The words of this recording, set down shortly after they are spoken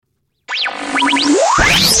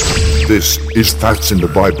This is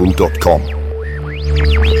that'sinthebible.com.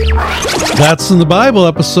 That's in the Bible,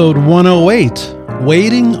 episode 108,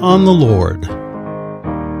 Waiting on the Lord.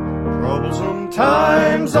 Troublesome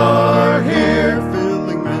times are here,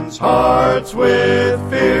 filling men's hearts with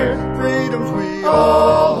fear. Freedoms we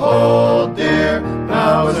all hold dear,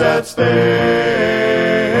 now is at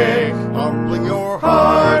stake. Humbling your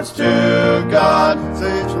hearts to God,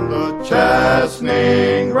 saves from the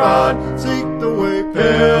chastening rod. Seek the way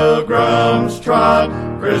pilgrims trod,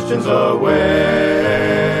 Christians away.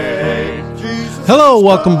 Jesus. Hello,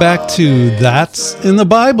 welcome back to That's in the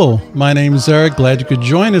Bible. My name is Eric. Glad you could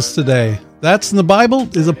join us today. That's in the Bible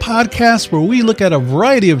is a podcast where we look at a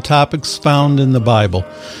variety of topics found in the Bible.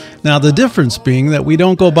 Now, the difference being that we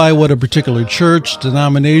don't go by what a particular church,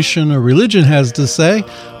 denomination, or religion has to say,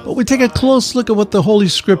 but we take a close look at what the Holy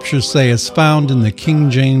Scriptures say is found in the King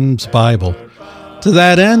James Bible. To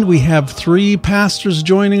that end, we have three pastors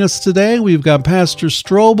joining us today. We've got Pastor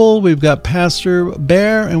Strobel, we've got Pastor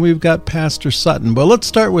Bear, and we've got Pastor Sutton. But let's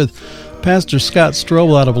start with Pastor Scott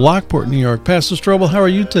Strobel out of Lockport, New York. Pastor Strobel, how are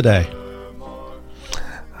you today?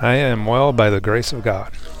 I am well by the grace of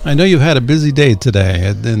God. I know you've had a busy day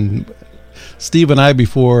today, and Steve and I,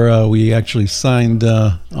 before we actually signed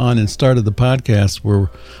on and started the podcast,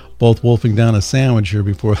 were both wolfing down a sandwich here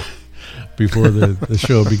before the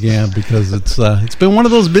show began, because it's been one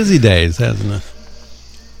of those busy days, hasn't it?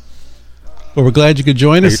 Well, we're glad you could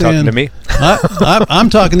join us. Are you talking to me? I'm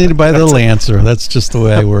talking to you by the Lancer. That's just the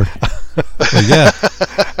way I work. But yeah.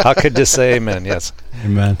 How could you say amen? Yes.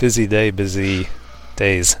 Amen. Busy day, busy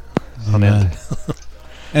days. Amen.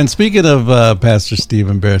 And speaking of Pastor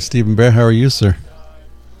Stephen Bear, how are you, sir?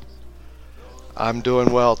 I'm doing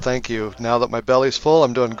well, thank you. Now that my belly's full,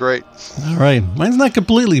 I'm doing great. All right, mine's not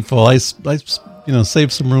completely full. I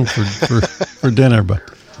saved some room for dinner, but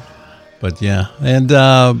yeah. And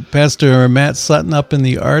Pastor Matt Sutton up in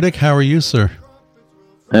the Arctic, how are you, sir?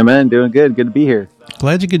 Hey man, doing good. Good to be here.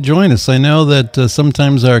 Glad you could join us. I know that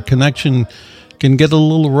sometimes our connection can get a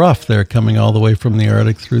little rough there, coming all the way from the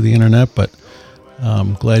Arctic through the internet, but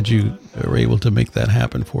I'm glad you were able to make that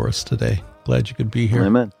happen for us today. Glad you could be here.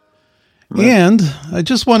 Amen. And I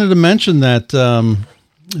just wanted to mention that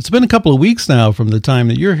it's been a couple of weeks now from the time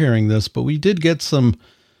that you're hearing this, but we did get some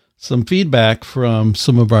feedback from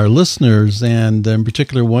some of our listeners, and in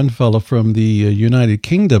particular one fellow from the United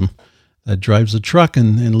Kingdom that drives a truck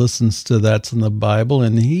and listens to That's in the Bible,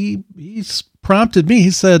 and he's prompted me.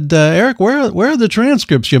 He said, Eric, where are the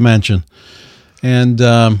transcripts you mentioned? And,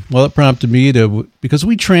 it prompted me because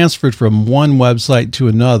we transferred from one website to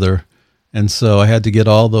another, and so I had to get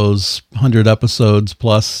all those 100 episodes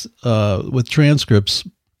plus with transcripts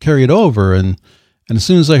carried over. And as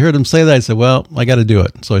soon as I heard him say that, I said, well, I got to do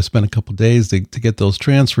it. So I spent a couple days to get those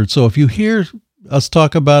transferred. So if you hear us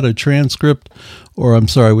talk about a transcript, or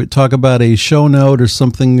we talk about a show note or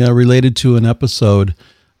something related to an episode,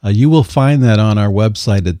 you will find that on our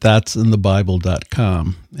website at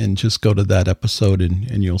that'sinthebible.com, and just go to that episode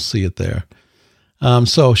and you'll see it there.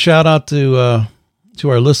 So shout out to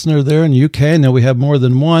our listener there in the UK. I know we have more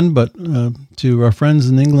than one, but to our friends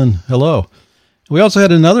in England, hello. We also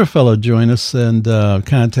had another fellow join us and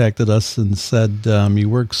contacted us and said he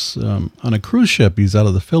works on a cruise ship. He's out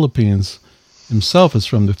of the Philippines. Himself is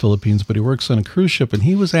from the Philippines, but he works on a cruise ship, and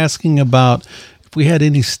he was asking about if we had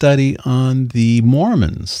any study on the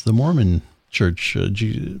Mormons, the Mormon Church.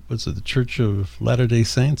 What's it? The Church of Latter-day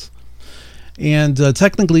Saints. And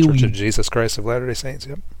technically, Church of Jesus Christ of Latter-day Saints.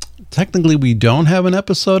 Yep. Technically, we don't have an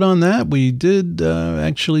episode on that. We did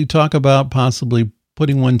actually talk about possibly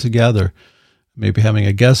putting one together, maybe having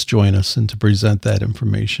a guest join us and to present that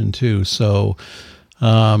information too. So,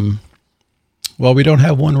 we don't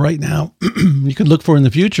have one right now. You could look for in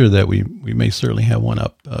the future that we may certainly have one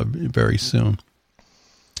up very soon.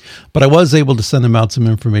 But I was able to send him out some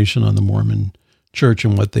information on the Mormon Church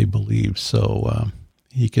and what they believe. So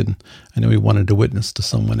I know he wanted to witness to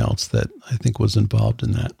someone else that I think was involved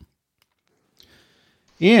in that.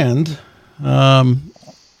 And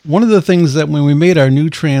one of the things that when we made our new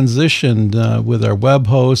transition with our web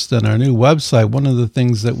host and our new website, one of the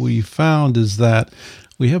things that we found is that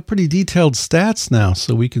we have pretty detailed stats now,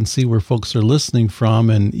 so we can see where folks are listening from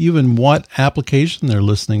and even what application they're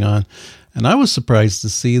listening on. And I was surprised to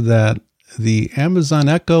see that the Amazon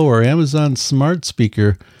Echo or Amazon Smart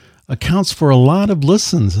Speaker accounts for a lot of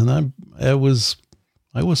listens, and I was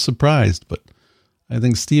surprised, but I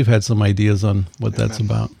think Steve had some ideas on what that's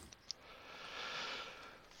about.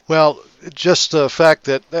 Well, just the fact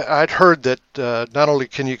that I'd heard that not only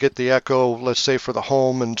can you get the Echo, let's say for the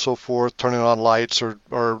home and so forth, turning on lights or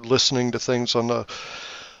listening to things on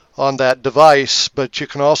on that device, but you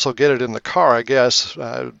can also get it in the car, I guess.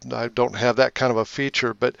 I don't have that kind of a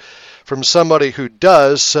feature, but from somebody who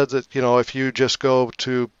does, said that, if you just go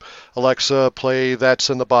to Alexa, play That's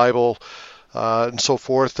in the Bible, and so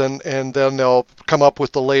forth, and then they'll come up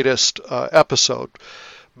with the latest episode.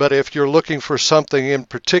 But if you're looking for something in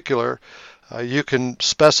particular, you can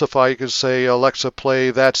specify, you can say, Alexa,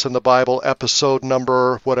 play That's in the Bible, episode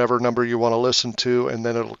number, whatever number you want to listen to, and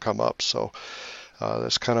then it'll come up. So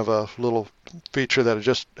that's kind of a little feature that I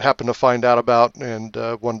just happened to find out about and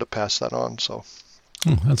wanted to pass that on. So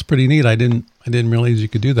that's pretty neat. I didn't realize you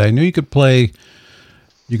could do that. I knew you could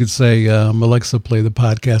say, Alexa, play the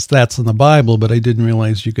podcast That's in the Bible, but I didn't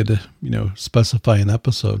realize you could, specify an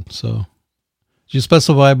episode. So did you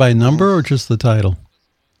specify by number or just the title?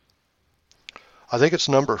 I think it's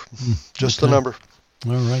number, just the number.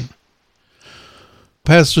 All right.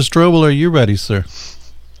 Pastor Strobel, are you ready, sir?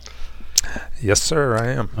 Yes, sir, I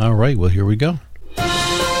am. All right, well, here we go.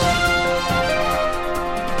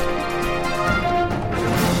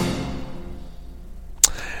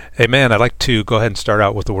 Amen. I'd like to go ahead and start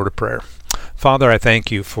out with a word of prayer. Father, I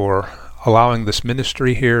thank you for allowing this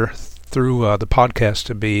ministry here through the podcast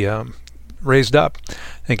to be raised up.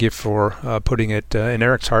 Thank you for putting it in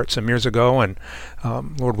Eric's heart some years ago. And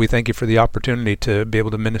Lord, we thank you for the opportunity to be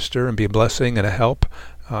able to minister and be a blessing and a help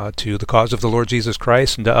to the cause of the Lord Jesus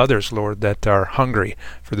Christ and to others, Lord, that are hungry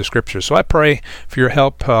for the Scriptures. So I pray for your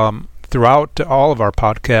help throughout all of our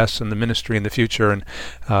podcasts and the ministry in the future. And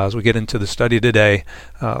as we get into the study today,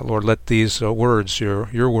 Lord, let these words,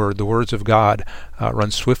 your word, the words of God,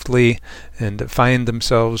 run swiftly and find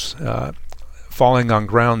themselves falling on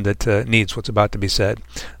ground that needs what's about to be said.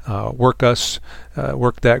 Work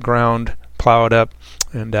that ground, plow it up,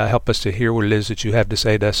 and help us to hear what it is that you have to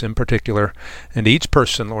say to us in particular, and to each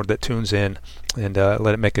person, Lord, that tunes in, and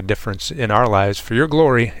let it make a difference in our lives for your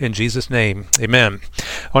glory, in Jesus' name. Amen.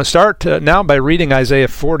 I want to start now by reading Isaiah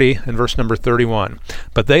 40 and verse number 31.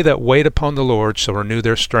 But they that wait upon the Lord shall renew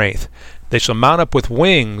their strength. They shall mount up with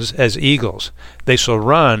wings as eagles. They shall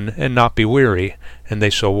run and not be weary, and they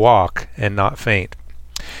shall walk and not faint.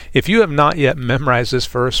 If you have not yet memorized this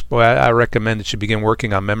verse, boy, I recommend that you begin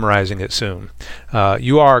working on memorizing it soon.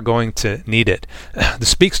 You are going to need it. This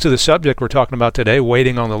speaks to the subject we're talking about today,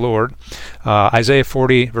 waiting on the Lord. Isaiah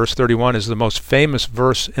 40, verse 31 is the most famous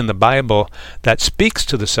verse in the Bible that speaks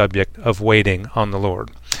to the subject of waiting on the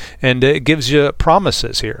Lord. And it gives you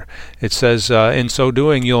promises here. It says, in so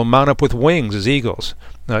doing, you'll mount up with wings as eagles.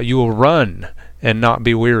 You will run and not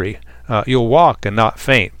be weary. You'll walk and not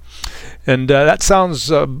faint. And that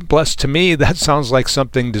sounds blessed to me. That sounds like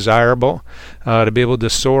something desirable, to be able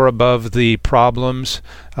to soar above the problems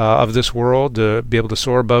of this world, to be able to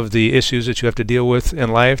soar above the issues that you have to deal with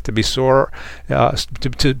in life, to be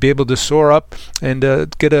to be able to soar up and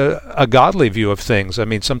get a godly view of things. I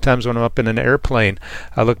mean, sometimes when I'm up in an airplane,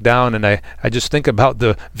 I look down and I just think about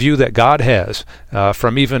the view that God has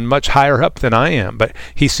from even much higher up than I am. But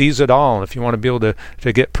He sees it all. And if you want to be able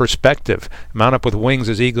to get perspective, mount up with wings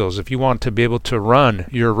as eagles. If you want to be able to run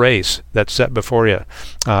your race that's set before you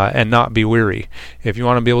and not be weary. If you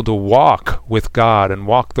want to be able to walk with God and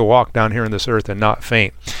walk the walk down here in this earth and not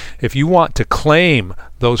faint. If you want to claim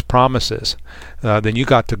those promises, then you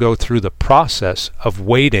got to go through the process of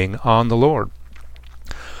waiting on the Lord.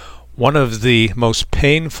 One of the most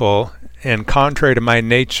painful and contrary to my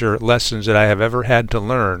nature lessons that I have ever had to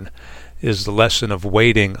learn is the lesson of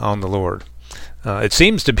waiting on the Lord. It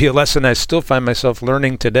seems to be a lesson I still find myself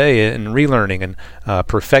learning today and relearning and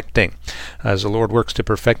perfecting as the Lord works to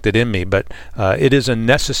perfect it in me. But it is a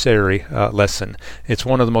necessary lesson. It's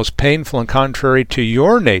one of the most painful and contrary to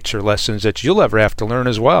your nature lessons that you'll ever have to learn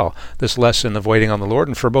as well, this lesson of waiting on the Lord.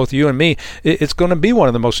 And for both you and me, it's going to be one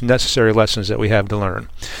of the most necessary lessons that we have to learn.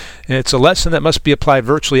 And it's a lesson that must be applied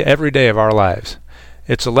virtually every day of our lives.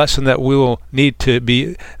 It's a lesson that we will need to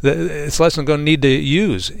be. It's a lesson we're going to need to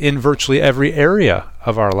use in virtually every area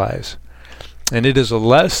of our lives, and it is a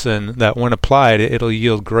lesson that, when applied, it'll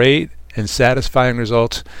yield great and satisfying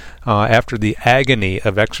results after the agony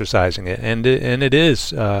of exercising it. And it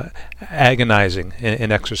is agonizing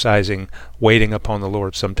in exercising, waiting upon the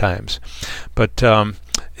Lord sometimes, but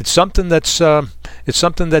it's something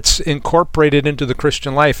that's incorporated into the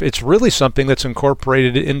Christian life. It's really something that's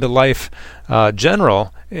incorporated into life in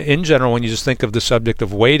general, when you just think of the subject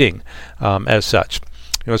of waiting as such.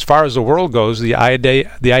 As far as the world goes, the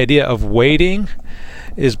idea of waiting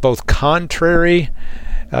is both contrary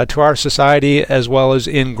to our society as well as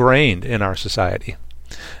ingrained in our society.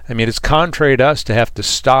 I mean, it's contrary to us to have to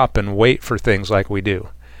stop and wait for things like we do.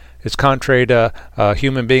 It's contrary to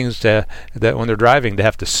human beings that when they're driving to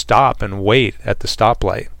have to stop and wait at the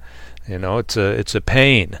stoplight. It's a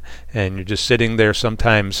pain, and you're just sitting there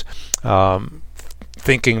sometimes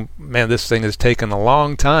thinking, man, this thing has taken a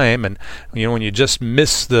long time. And when you just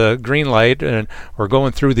miss the green light or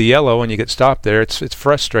going through the yellow and you get stopped there, it's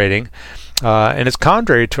frustrating. And it's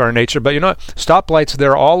contrary to our nature. But you know what? Stoplights,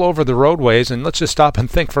 they're all over the roadways, and let's just stop and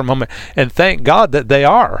think for a moment and thank God that they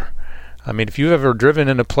are. I mean, if you've ever driven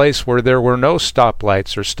in a place where there were no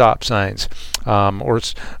stoplights or stop signs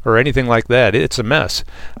or anything like that, it's a mess.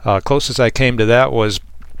 Closest I came to that was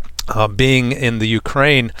being in the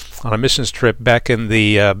Ukraine on a missions trip back in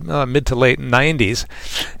the mid to late 90s.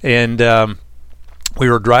 And we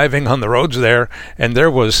were driving on the roads there, and there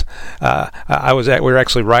was we were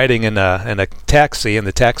actually riding in a taxi, and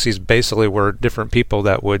the taxis basically were different people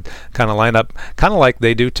that would kind of line up, kind of like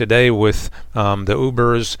they do today with the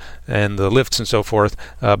Ubers and the Lyfts and so forth,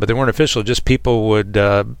 but they weren't official. Just people would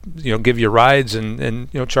give you rides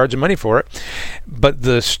and charge you money for it. But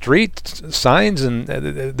the street signs, and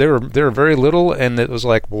there were very little, and it was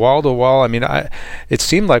like wall to wall. I mean, it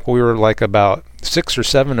seemed like we were like about 6 or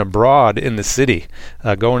 7 abroad in the city,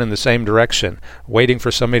 going in the same direction, waiting for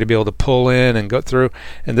somebody to be able to pull in and go through.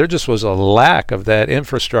 And there just was a lack of that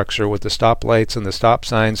infrastructure with the stoplights and the stop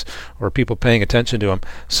signs or people paying attention to them.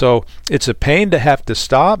 So it's a pain to have to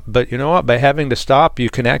stop, but you know what? By having to stop, you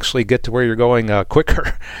can actually get to where you're going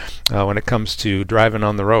quicker when it comes to driving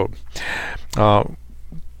on the road.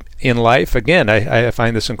 In life, again, I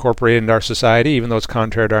find this incorporated into our society, even though it's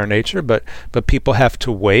contrary to our nature, but people have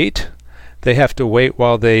to wait. They have to wait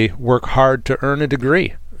while they work hard to earn a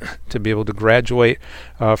degree, to be able to graduate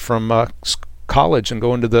from college and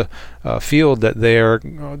go into the field that they are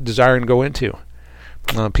desiring to go into.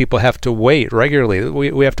 People have to wait regularly.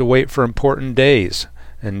 We have to wait for important days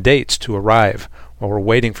and dates to arrive while we're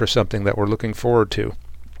waiting for something that we're looking forward to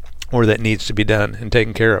or that needs to be done and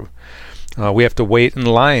taken care of. We have to wait in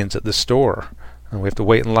lines at the store. We have to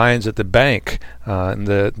wait in lines at the bank, in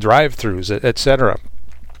the drive-thrus, etc.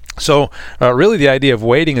 So really the idea of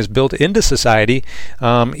waiting is built into society,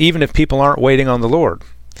 even if people aren't waiting on the Lord.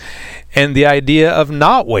 And the idea of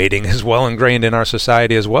not waiting is well ingrained in our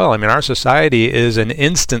society as well. I mean, our society is an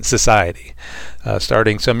instant society,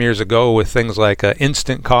 starting some years ago with things like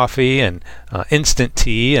instant coffee and instant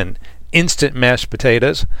tea and instant mashed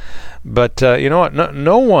potatoes. But you know what?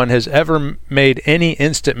 No one has ever made any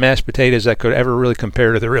instant mashed potatoes that could ever really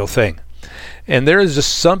compare to the real thing. And there is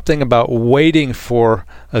just something about waiting for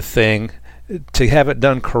a thing to have it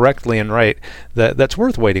done correctly and right that's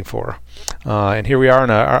worth waiting for. And here we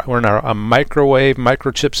are we're in a microwave,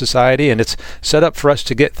 microchip society, and it's set up for us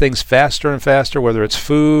to get things faster and faster, whether it's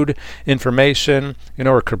food, information,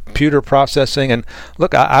 or computer processing. And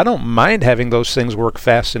look, I don't mind having those things work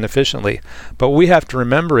fast and efficiently, but what we have to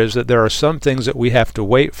remember is that there are some things that we have to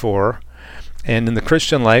wait for. And in the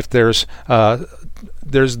Christian life, there's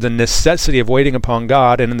the necessity of waiting upon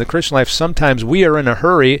God, and in the Christian life, sometimes we are in a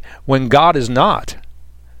hurry when God is not.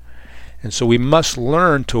 And so we must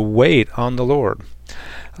learn to wait on the Lord.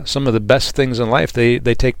 Some of the best things in life, they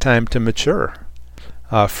take time to mature.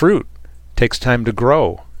 Fruit takes time to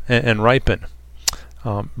grow and ripen.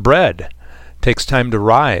 Bread takes time to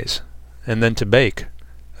rise and then to bake.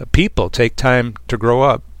 People take time to grow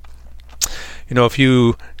up. If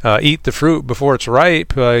you eat the fruit before it's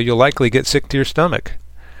ripe, you'll likely get sick to your stomach.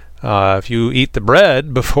 If you eat the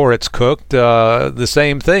bread before it's cooked, the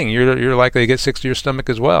same thing. You're likely to get sick to your stomach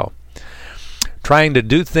as well. Trying to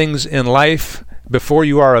do things in life before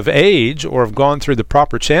you are of age or have gone through the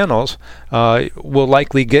proper channels will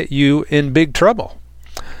likely get you in big trouble.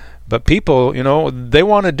 But people, they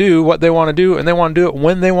want to do what they want to do, and they want to do it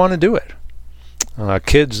when they want to do it.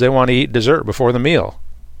 Kids, they want to eat dessert before the meal.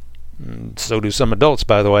 So do some adults,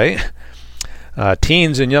 by the way.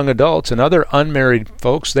 Teens and young adults and other unmarried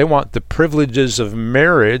folks, they want the privileges of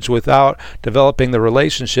marriage without developing the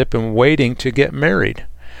relationship and waiting to get married.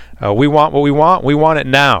 We want what we want it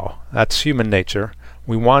now. That's human nature.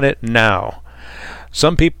 We want it now.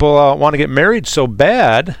 Some people want to get married so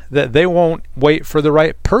bad that they won't wait for the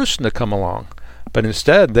right person to come along, but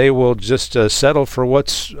instead they will just settle for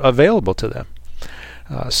what's available to them.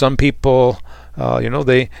 Some people, in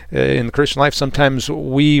the Christian life, sometimes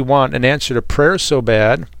we want an answer to prayer so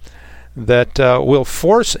bad that we'll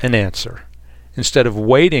force an answer instead of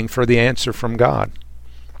waiting for the answer from God.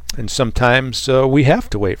 And sometimes we have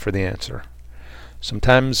to wait for the answer.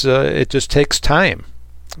 Sometimes it just takes time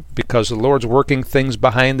because the Lord's working things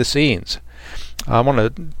behind the scenes. I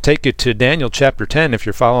want to take you to Daniel chapter 10 if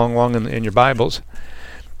you're following along in your Bibles.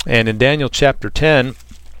 And in Daniel chapter 10,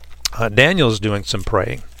 Daniel's doing some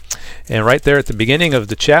praying. And right there at the beginning of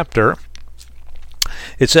the chapter,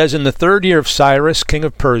 it says, "In the 3rd year of Cyrus, king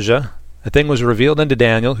of Persia, A thing was revealed unto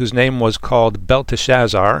Daniel, whose name was called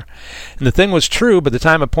Belteshazzar. And the thing was true, but the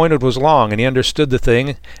time appointed was long, and he understood the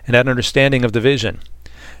thing, and had understanding of the vision.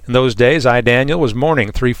 In those days I, Daniel, was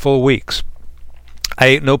mourning 3 full weeks. I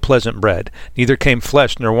ate no pleasant bread, neither came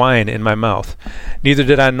flesh nor wine in my mouth. Neither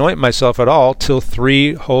did I anoint myself at all, till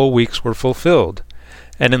 3 whole weeks were fulfilled.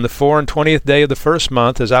 And in the 24th day of the 1st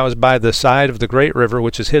month, as I was by the side of the great river,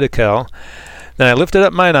 which is Hiddekel, then I lifted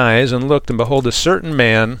up mine eyes, and looked, and behold, a certain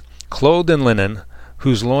man, clothed in linen,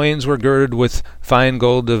 whose loins were girded with fine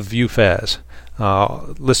gold of Uphaz.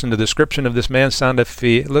 Listen to the description of this man.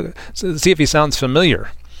 See if he sounds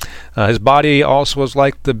familiar. His body also was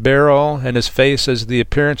like the beryl, and his face as the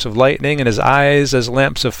appearance of lightning, and his eyes as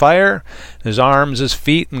lamps of fire, and his arms as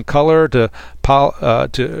feet in color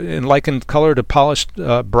likened color to polished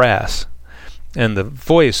brass, and the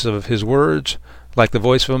voice of his words like the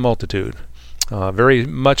voice of a multitude. Very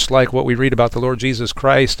much like what we read about the Lord Jesus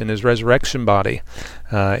Christ and his resurrection body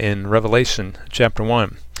in Revelation chapter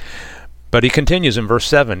 1. But he continues in verse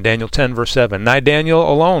 7, Daniel 10, verse 7. And I, Daniel,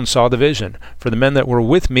 alone saw the vision, for the men that were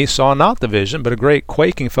with me saw not the vision, but a great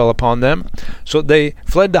quaking fell upon them, so that they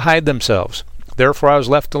fled to hide themselves. Therefore I was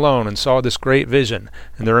left alone, and saw this great vision,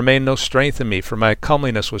 and there remained no strength in me, for my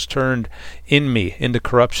comeliness was turned in me into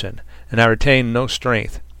corruption, and I retained no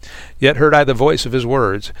strength. Yet heard I the voice of his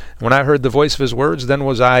words. And when I heard the voice of his words, then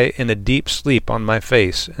was I in a deep sleep on my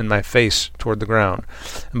face, and my face toward the ground.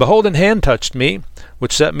 And behold, an hand touched me,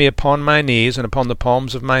 which set me upon my knees, and upon the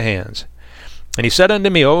palms of my hands. And he said unto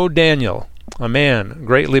me, O Daniel, a man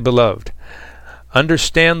greatly beloved,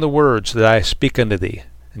 understand the words that I speak unto thee,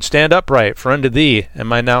 and stand upright, for unto thee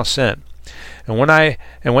am I now sent. And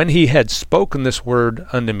when he had spoken this word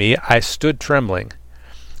unto me, I stood trembling.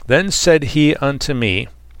 Then said he unto me,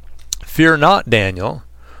 Fear not, Daniel,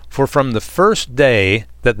 for from the first day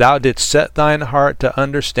that thou didst set thine heart to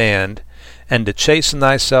understand, and to chasten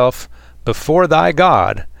thyself before thy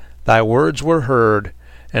God, thy words were heard,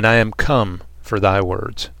 and I am come for thy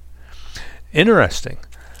words. Interesting.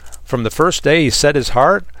 From the first day he set his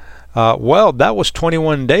heart, that was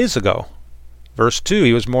 21 days ago. Verse 2,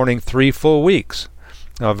 he was mourning 3 full weeks.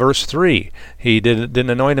 Verse 3, he didn't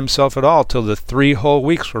anoint himself at all till the 3 whole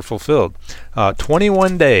weeks were fulfilled.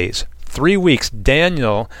 21 days. 3 weeks,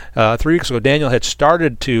 3 weeks ago, Daniel had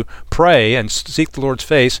started to pray and seek the Lord's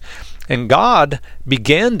face, and God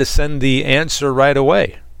began to send the answer right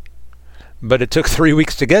away. But it took 3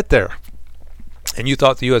 weeks to get there. And you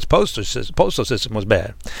thought the U.S. postal system was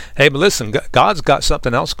bad. Hey, but listen, God's got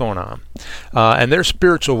something else going on. And there's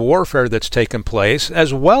spiritual warfare that's taken place,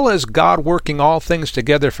 as well as God working all things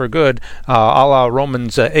together for good, a la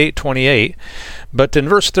Romans 8:28. But in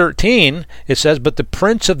verse 13, it says, But the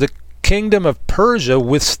prince of the kingdom of Persia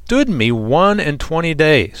withstood me 21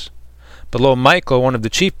 days. But lo, Michael, one of the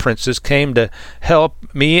chief princes, came to help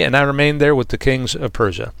me, and I remained there with the kings of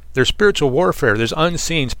Persia. There's spiritual warfare. There's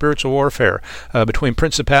unseen spiritual warfare between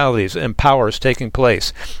principalities and powers taking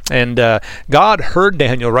place. And God heard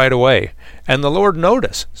Daniel right away. And the Lord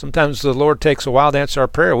noticed. Sometimes the Lord takes a while to answer our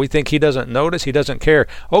prayer. We think he doesn't notice. He doesn't care.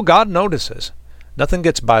 Oh, God notices. Nothing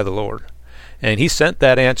gets by the Lord. And he sent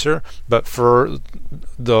that answer, but for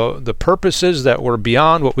the purposes that were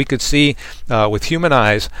beyond what we could see with human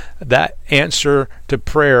eyes, that answer to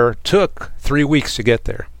prayer took 3 weeks to get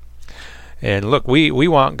there. And look, we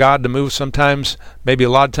want God to move sometimes, maybe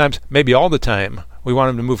a lot of times, maybe all the time. We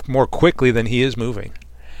want him to move more quickly than he is moving.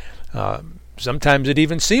 Sometimes it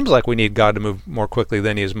even seems like we need God to move more quickly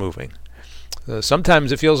than he is moving.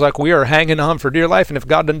 Sometimes it feels like we are hanging on for dear life, and if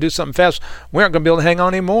God doesn't do something fast, we aren't going to be able to hang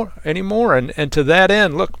on anymore. And to that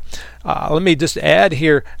end, look, let me just add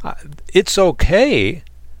here, it's okay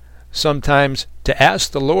sometimes to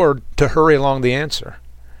ask the Lord to hurry along the answer.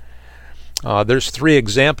 There's 3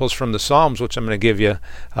 examples from the Psalms, which I'm going to give you,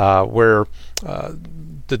 where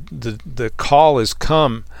the call has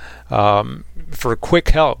come for quick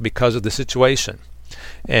help because of the situation.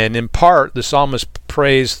 And in part, the psalmist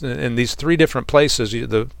prays in these 3 different places.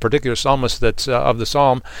 The particular psalmist that's of the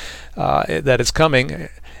psalm that is coming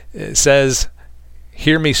says,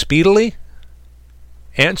 "Hear me speedily,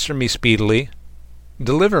 answer me speedily,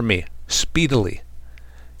 deliver me speedily."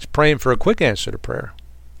 He's praying for a quick answer to prayer.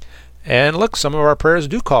 And look, some of our prayers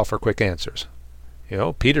do call for quick answers. You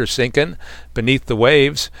know, Peter's sinking beneath the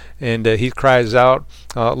waves, and he cries out,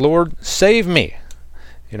 "Lord, save me."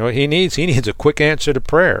 You know what he needs? He needs a quick answer to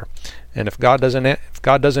prayer. And if God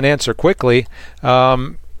doesn't answer quickly, he's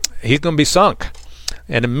going to be sunk.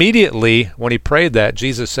 And immediately when he prayed that,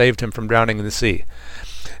 Jesus saved him from drowning in the sea.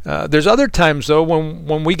 There's other times, though,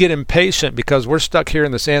 when we get impatient because we're stuck here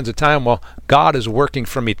in the sands of time while God is working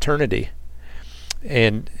from eternity.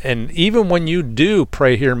 And even when you do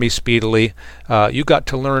pray, hear me speedily, you got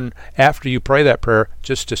to learn after you pray that prayer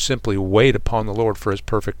just to simply wait upon the Lord for his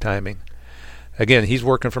perfect timing. Again, he's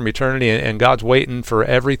working from eternity, and God's waiting for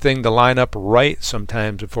everything to line up right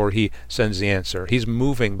sometimes before he sends the answer. He's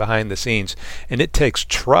moving behind the scenes, and it takes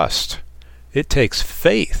trust. It takes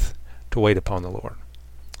faith to wait upon the Lord.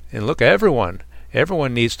 And look, everyone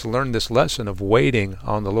needs to learn this lesson of waiting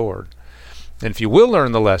on the Lord. And if you will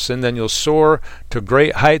learn the lesson, then you'll soar to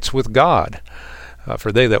great heights with God.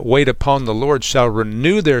 For they that wait upon the Lord shall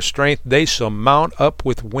renew their strength. They shall mount up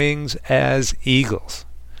with wings as eagles.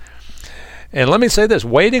 And let me say this,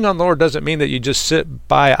 waiting on the Lord doesn't mean that you just sit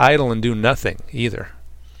by idle and do nothing either.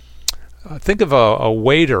 Think of a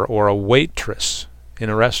waiter or a waitress in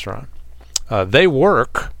a restaurant. They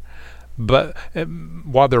work but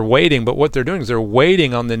while they're waiting, but what they're doing is they're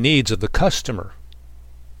waiting on the needs of the customer,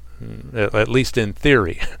 at least in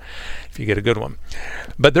theory, if you get a good one.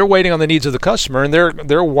 But they're waiting on the needs of the customer, and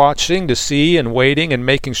they're watching to see and waiting and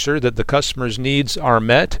making sure that the customer's needs are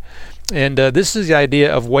met. And this is the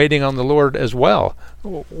idea of waiting on the Lord as well.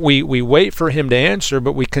 We wait for him to answer,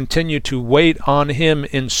 but we continue to wait on him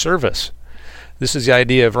in service. This is the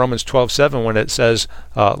idea of Romans 12:7 when it says,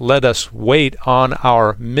 let us wait on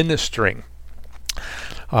our ministering.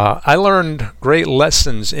 I learned great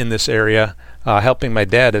lessons in this area helping my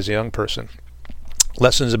dad as a young person.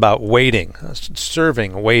 Lessons about waiting,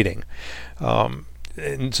 serving, waiting.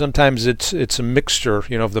 And sometimes it's a mixture,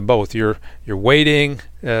 of the both. You're waiting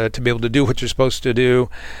to be able to do what you're supposed to do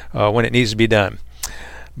when it needs to be done.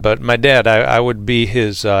 But my dad, I would be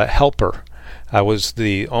his helper. I was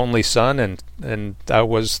the only son, and I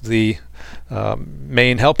was the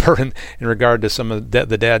main helper in regard to some of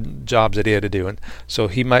the dad jobs that he had to do. And so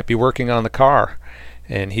he might be working on the car,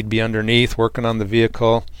 and he'd be underneath working on the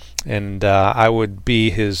vehicle, and I would be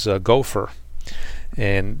his gopher.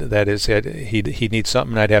 And that is, he'd need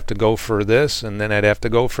something, I'd have to go for this, and then I'd have to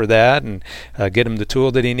go for that, and get him the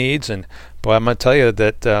tool that he needs. And boy, I'm going to tell you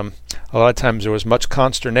that a lot of times there was much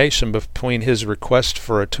consternation between his request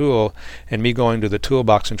for a tool and me going to the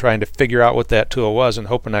toolbox and trying to figure out what that tool was and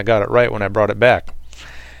hoping I got it right when I brought it back.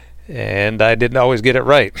 And I didn't always get it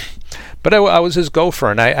right. But I was his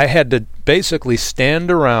gopher, and I had to basically stand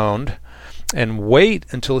around and wait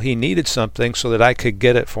until he needed something so that I could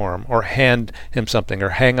get it for him, or hand him something, or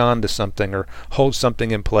hang on to something, or hold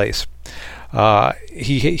something in place.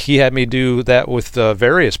 He had me do that with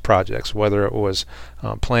various projects, whether it was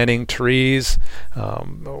planting trees,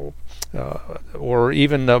 or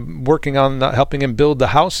even working on helping him build the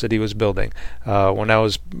house that he was building. When I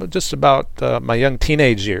was just about my young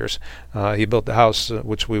teenage years, he built the house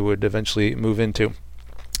which we would eventually move into,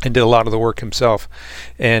 and did a lot of the work himself.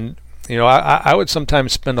 And I would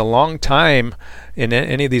sometimes spend a long time in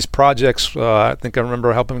any of these projects. I think I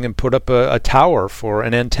remember helping him put up a tower for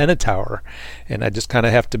an antenna tower, and I just kind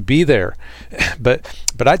of have to be there. But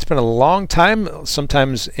I'd spend a long time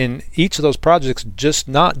sometimes in each of those projects just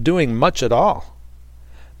not doing much at all,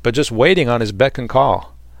 but just waiting on his beck and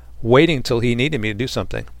call, waiting till he needed me to do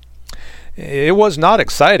something. It was not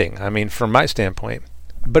exciting, from my standpoint,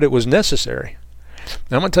 but it was necessary.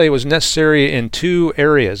 And I'm going to tell you, it was necessary in two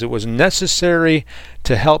areas. It was necessary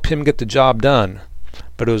to help him get the job done,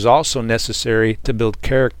 but it was also necessary to build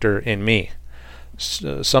character in me.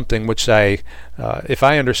 Something which if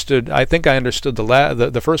I understood, I think I understood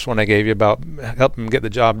the first one I gave you about helping him get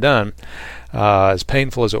the job done, as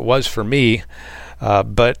painful as it was for me,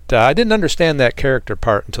 but I didn't understand that character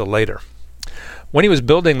part until later. When he was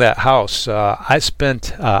building that house, I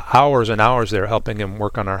spent hours and hours there helping him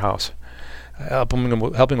work on our house. Helping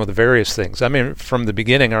with various things. From the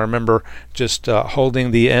beginning, I remember just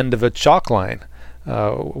holding the end of a chalk line,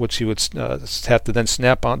 which he would have to then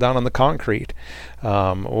snap down on the concrete,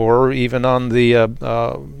 or even on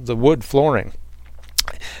the wood flooring.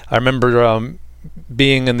 I remember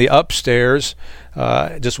being in the upstairs,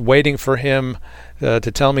 just waiting for him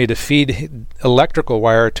to tell me to feed electrical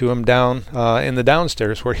wire to him down in the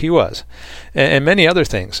downstairs where he was, and many other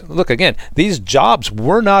things. Look, again, these jobs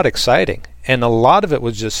were not exciting. And a lot of it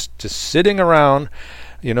was just sitting around,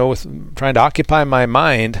 with trying to occupy my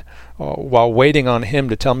mind while waiting on him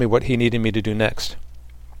to tell me what he needed me to do next.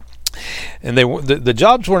 And the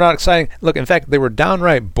jobs were not exciting. Look, in fact, they were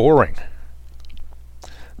downright boring.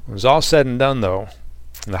 It was all said and done, though,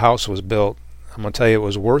 and the house was built. I'm going to tell you, it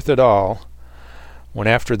was worth it all when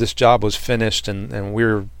after this job was finished and we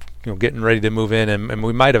were getting ready to move in, and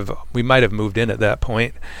we might have moved in at that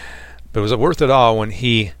point. But it was worth it all when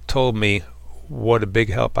he told me what a big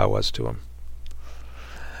help I was to him.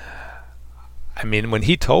 When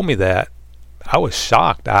he told me that, I was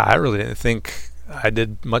shocked. I really didn't think I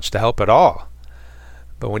did much to help at all.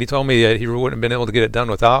 But when he told me that he wouldn't have been able to get it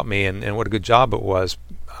done without me, and what a good job it was,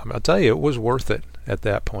 I'll tell you, it was worth it at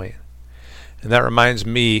that point. And that reminds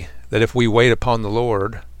me that if we wait upon the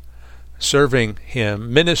Lord, serving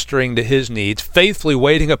Him, ministering to His needs, faithfully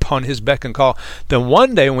waiting upon His beck and call, then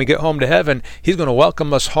one day when we get home to heaven, He's going to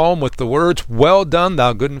welcome us home with the words, "Well done,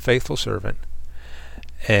 thou good and faithful servant."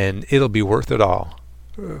 And it'll be worth it all.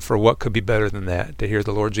 For what could be better than that, to hear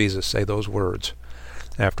the Lord Jesus say those words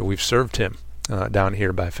after we've served Him down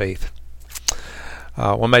here by faith.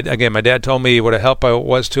 My dad told me what a help I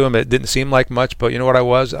was to him. It didn't seem like much, but you know what I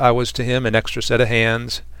was? I was to him an extra set of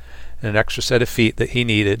hands and an extra set of feet that he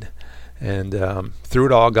needed. And through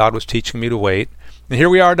it all, God was teaching me to wait. And here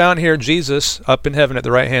we are down here, Jesus up in heaven at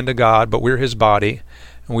the right hand of God, but we're His body,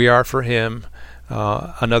 and we are for Him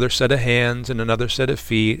another set of hands and another set of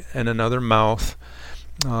feet and another mouth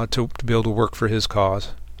to be able to work for His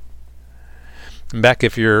cause. And back,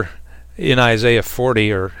 if you're in Isaiah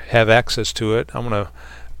 40 or have access to it, I'm going to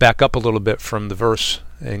back up a little bit from the verse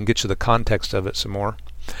and get you the context of it some more.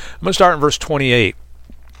 I'm going to start in verse 28,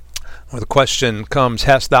 where the question comes,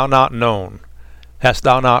 "Hast thou not known? Hast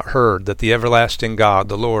thou not heard that the everlasting God,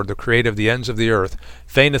 the Lord, the creator of the ends of the earth,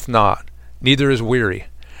 fainteth not, neither is weary?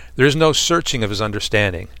 There is no searching of His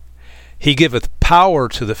understanding. He giveth power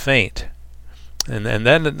to the faint." And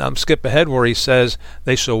then I'm skip ahead where He says,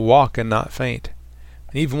 "They shall walk and not faint."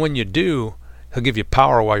 And even when you do, He'll give you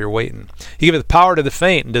power while you're waiting. "He giveth power to the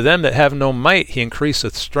faint, and to them that have no might He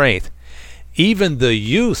increaseth strength. Even the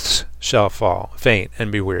youths shall faint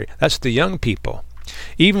and be weary." That's the young people.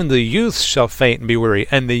 "Even the youths shall faint and be weary,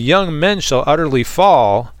 and the young men shall utterly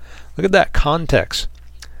fall." Look at that context.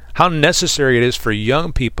 How necessary it is for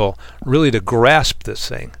young people really to grasp this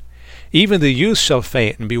thing. "Even the youth shall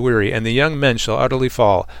faint and be weary, and the young men shall utterly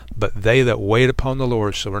fall. But they that wait upon the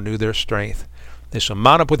Lord shall renew their strength. They shall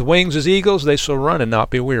mount up with wings as eagles. They shall run and not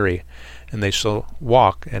be weary, and they shall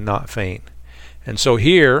walk and not faint." And so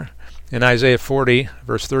here in Isaiah 40,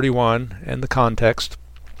 verse 31, and the context,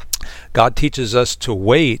 God teaches us to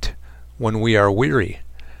wait when we are weary,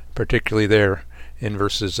 particularly there in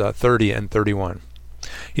verses 30 and 31.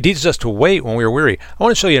 He teaches us to wait when we are weary. I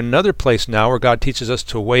want to show you another place now where God teaches us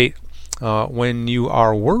to wait when you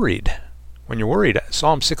are worried. When you're worried,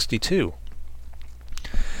 Psalm 62.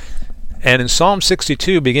 And in Psalm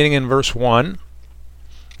 62, beginning in verse 1,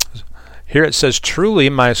 here it says,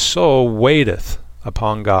 "Truly my soul waiteth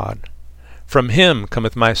upon God. From Him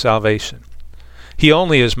cometh my salvation. He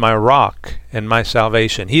only is my rock and my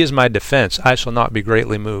salvation. He is my defense. I shall not be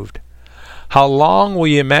greatly moved. How long will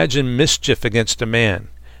ye imagine mischief against a man?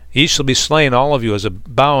 Ye shall be slain, all of you, as a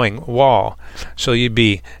bowing wall shall ye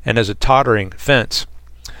be, and as a tottering fence.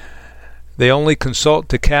 They only consult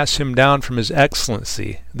to cast him down from His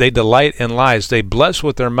excellency. They delight in lies. They bless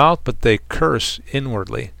with their mouth, but they curse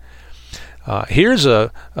inwardly." Here's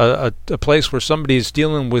a place where somebody's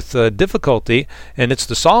dealing with difficulty, and it's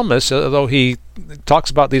the psalmist, although he talks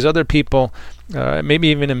about these other people, maybe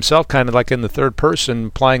even himself, kind of like in the third person,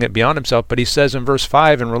 applying it beyond himself. But he says in verse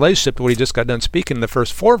 5, in relationship to what he just got done speaking in the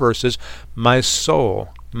first 4 verses, my soul,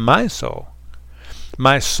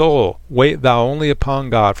 wait thou only upon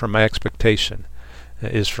God, for my expectation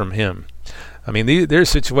is from Him. I mean, there's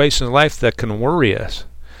situations in life that can worry us.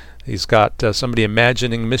 He's got somebody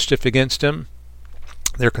imagining mischief against him.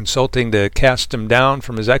 They're consulting to cast him down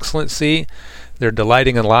from His excellency. They're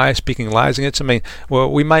delighting in lies, speaking lies against him. I mean,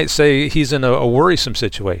 well, we might say he's in a worrisome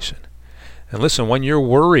situation. And listen, when you're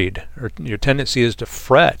worried, or your tendency is to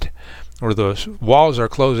fret, or the walls are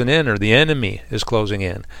closing in, or the enemy is closing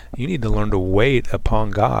in, you need to learn to wait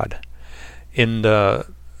upon God. In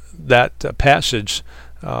that passage,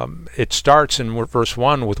 it starts in verse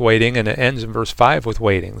 1 with waiting, and it ends in verse 5 with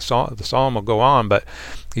waiting. The psalm will go on, but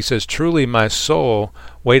he says, "Truly my soul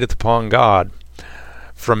waiteth upon God.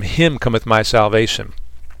 From Him cometh my salvation."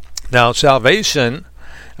 Now, salvation,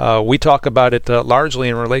 we talk about it largely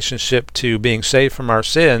in relationship to being saved from our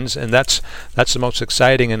sins, and that's the most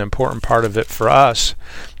exciting and important part of it for us.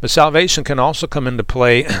 But salvation can also come into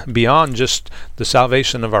play beyond just the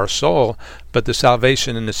salvation of our soul, but the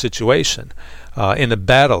salvation in the situation. In a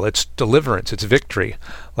battle, it's deliverance, it's victory.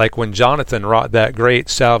 Like when Jonathan wrought that great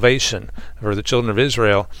salvation for the children of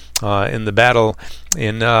Israel in the battle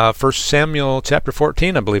in 1 Samuel chapter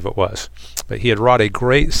 14, I believe it was. But he had wrought a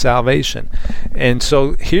great salvation. And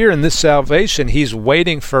so here in this salvation, he's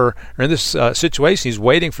waiting for, or in this situation, he's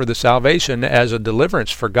waiting for the salvation as a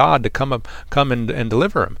deliverance for God to come and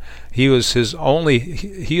deliver him. He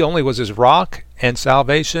only was his rock and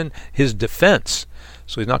salvation, his defense.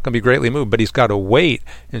 so he's not going to be greatly moved, but he's got to wait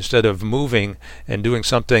instead of moving and doing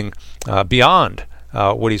something beyond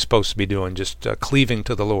what he's supposed to be doing, just cleaving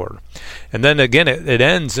to the Lord. And then again, it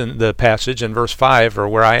ends in the passage in verse 5, or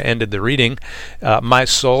where I ended the reading, my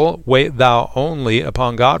soul, wait thou only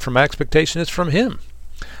upon God, for my expectation is from him.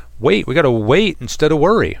 Wait. We got to wait instead of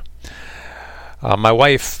worry. My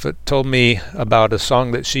wife told me about a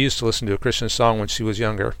song that she used to listen to, a Christian song when she was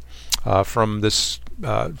younger, from this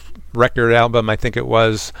record album, I think it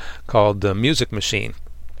was, called Music Machine.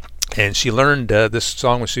 And she learned this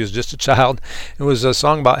song when she was just a child. It was a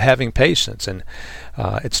song about having patience. And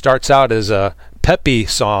it starts out as a peppy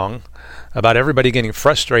song about everybody getting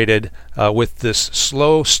frustrated with this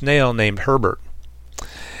slow snail named Herbert.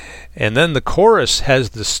 And then the chorus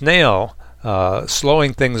has the snail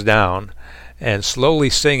slowing things down and slowly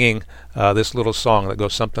singing this little song that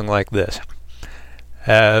goes something like this.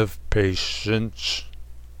 Have patience,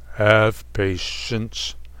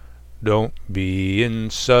 don't be in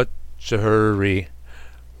such a hurry.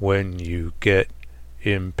 When you get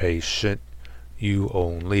impatient, you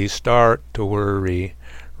only start to worry.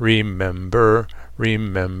 Remember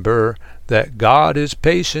that God is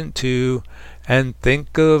patient too, and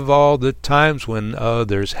think of all the times when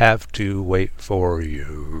others have to wait for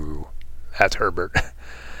you. That's Herbert.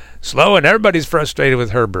 Slow, and everybody's frustrated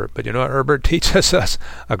with Herbert, but you know what? Herbert teaches us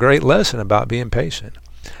a great lesson about being patient.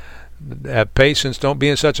 Have patience, don't be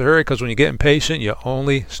in such a hurry, because when you get impatient, you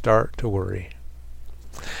only start to worry.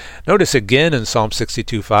 Notice again in Psalm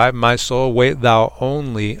 62:5, my soul, wait thou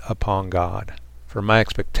only upon God, for my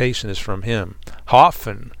expectation is from him. How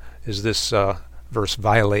often is this verse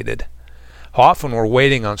violated? How often we're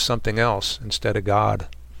waiting on something else instead of God?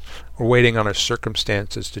 We're waiting on our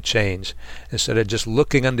circumstances to change instead of just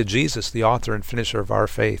looking unto Jesus, the author and finisher of our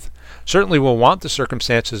faith. Certainly we'll want the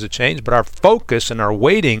circumstances to change, but our focus and our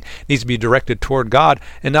waiting needs to be directed toward God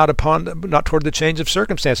and not toward the change of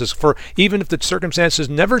circumstances. For even if the circumstances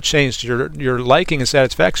never change to your liking and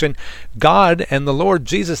satisfaction, God and the Lord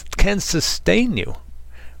Jesus can sustain you.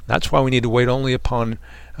 That's why we need to wait only upon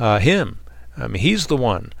him. I mean, he's the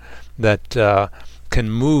one that can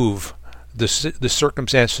move the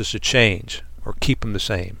circumstances to change or keep them the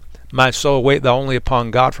same. My soul, wait thou only upon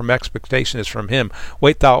God, for my expectation is from him.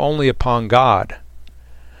 Wait thou only upon God,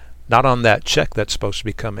 not on that check that's supposed to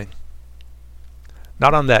be coming,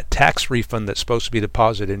 not on that tax refund that's supposed to be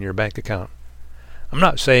deposited in your bank account. I'm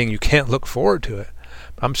not saying you can't look forward to it.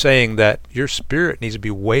 I'm saying that your spirit needs to be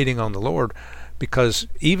waiting on the Lord, because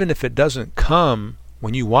even if it doesn't come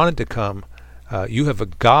when you want it to come, you have a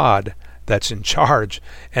God that's in charge,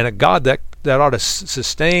 and a God that ought to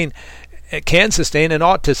sustain, can sustain, and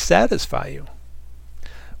ought to satisfy you.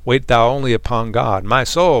 Wait thou only upon God. My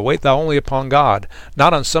soul, wait thou only upon God,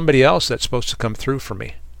 not on somebody else that's supposed to come through for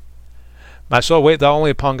me. My soul, wait thou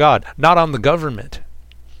only upon God, not on the government.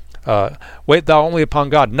 Wait thou only upon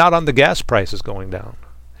God, not on the gas prices going down,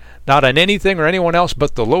 not on anything or anyone else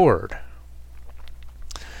but the Lord.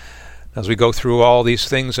 As we go through all these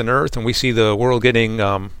things in earth and we see the world getting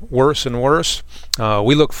worse and worse,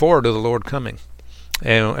 we look forward to the Lord coming,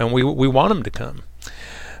 and we want him to come.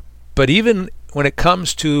 But even when it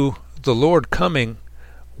comes to the Lord coming,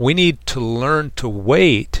 we need to learn to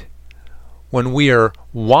wait when we are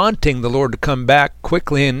wanting the Lord to come back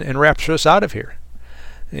quickly and rapture us out of here.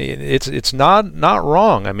 It's not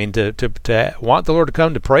wrong. I mean, to want the Lord to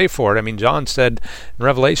come, to pray for it. I mean, John said in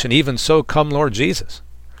Revelation, even so come Lord Jesus.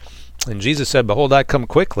 And Jesus said, behold, I come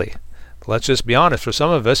quickly. But let's just be honest, for some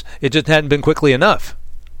of us, it just hadn't been quickly enough.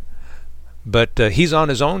 But he's on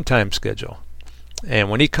his own time schedule. And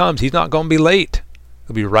when he comes, he's not going to be late.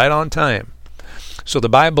 He'll be right on time. So the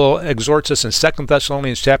Bible exhorts us in 2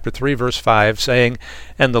 Thessalonians chapter 3, verse 5, saying,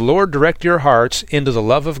 and the Lord direct your hearts into the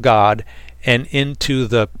love of God and into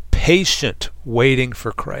the patient waiting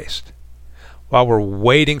for Christ. While we're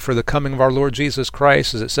waiting for the coming of our Lord Jesus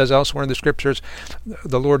Christ, as it says elsewhere in the Scriptures,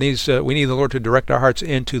 we need the Lord to direct our hearts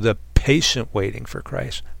into the patient waiting for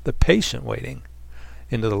Christ. The patient waiting.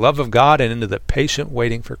 Into the love of God and into the patient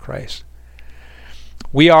waiting for Christ.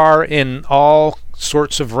 We are in all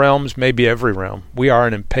sorts of realms, maybe every realm. We are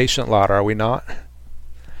an impatient lot, are we not? Do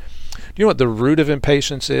you know what the root of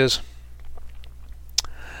impatience is?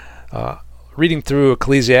 Reading through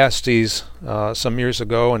Ecclesiastes some years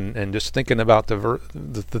ago and just thinking about the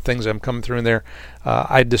things I'm coming through in there,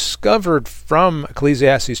 I discovered from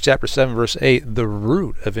Ecclesiastes chapter 7 verse 8 the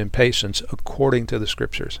root of impatience according to the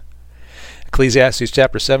Scriptures. Ecclesiastes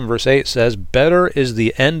chapter 7 verse 8 says, better is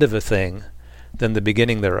the end of a thing than the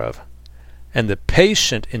beginning thereof, and the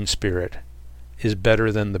patient in spirit is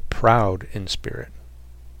better than the proud in spirit.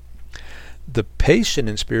 the patient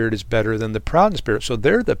in spirit is better than the proud in spirit. So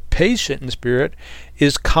there the patient in spirit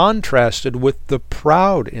is contrasted with the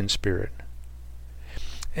proud in spirit.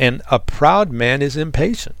 And a proud man is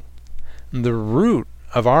impatient. And the root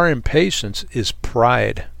of our impatience is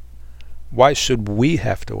pride. Why should we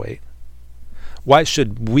have to wait? Why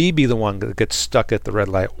should we be the one that gets stuck at the red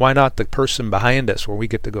light? Why not the person behind us where we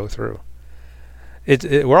get to go through?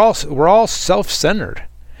 We're all self-centered.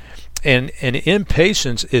 And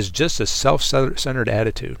impatience is just a self-centered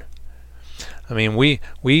attitude. I mean, we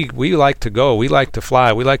like to go, we like to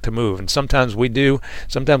fly, we like to move, and sometimes we do.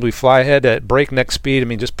 Sometimes we fly ahead at breakneck speed. I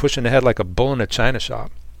mean, just pushing ahead like a bull in a china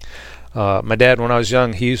shop. My dad, when I was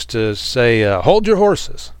young, he used to say, "Hold your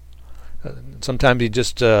horses." Sometimes he'd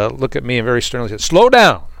just look at me and very sternly say, "Slow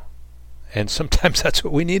down." And sometimes that's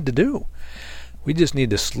what we need to do. We just need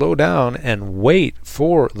to slow down and wait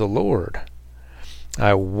for the Lord.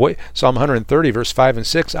 I wait. Psalm 130, verse 5 and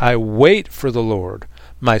 6, I wait for the Lord.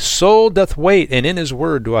 My soul doth wait, and in his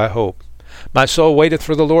word do I hope. My soul waiteth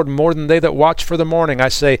for the Lord more than they that watch for the morning. I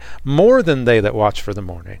say, more than they that watch for the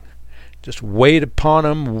morning. Just wait upon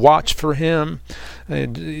him, watch for him.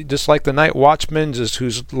 And just like the night watchman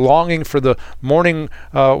who's longing for the morning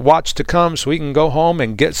watch to come so he can go home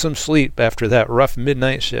and get some sleep after that rough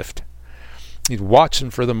midnight shift. He's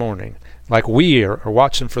watching for the morning, like we are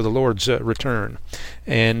watching for the Lord's return.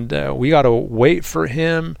 And we got to wait for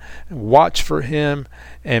him, watch for him,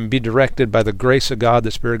 and be directed by the grace of God,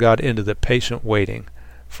 the Spirit of God, into the patient waiting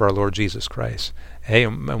for our Lord Jesus Christ. Hey,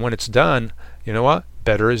 and when it's done, you know what?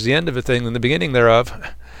 Better is the end of a thing than the beginning thereof.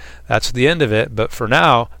 That's the end of it. But for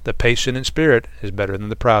now, the patient in spirit is better than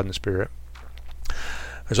the proud in spirit.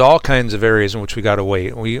 There's all kinds of areas in which we got to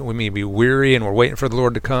wait. We may be weary and we're waiting for the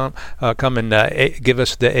Lord to come and give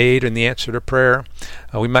us the aid and the answer to prayer.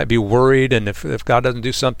 We might be worried, and if God doesn't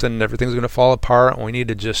do something, everything's going to fall apart, and we need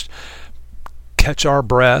to just catch our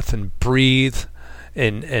breath and breathe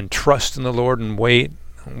and trust in the Lord and wait.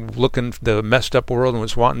 Looking for the messed up world and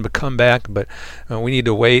was wanting to come back, but we need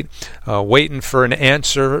to wait, waiting for an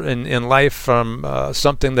answer in life from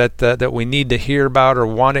something that we need to hear about or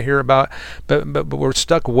want to hear about, but we're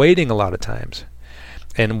stuck waiting a lot of times.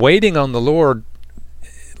 And waiting on the Lord,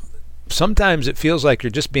 sometimes it feels like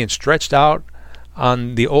you're just being stretched out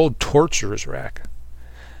on the old torturer's rack.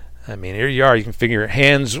 I mean, here you are, you can figure your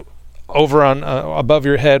hands over on above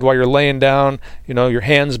your head while you're laying down, you know, your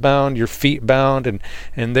hands bound, your feet bound,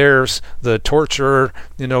 and there's the torturer,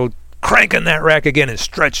 you know, cranking that rack again and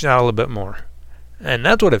stretching out a little bit more. And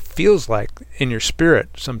that's what it feels like in your spirit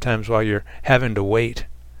sometimes while you're having to wait.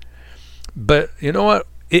 But you know what?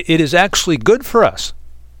 It is actually good for us.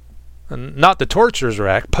 And not the torturer's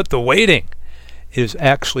rack, but the waiting. It is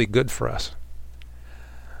actually good for us.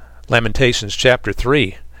 Lamentations chapter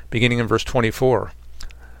 3, beginning in verse 24.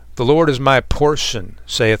 The Lord is my portion,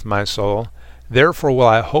 saith my soul, therefore will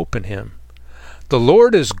I hope in him. The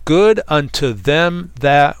Lord is good unto them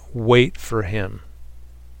that wait for him,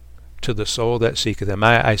 to the soul that seeketh him.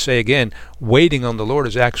 I say again, waiting on the Lord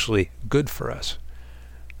is actually good for us,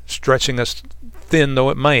 stretching us thin though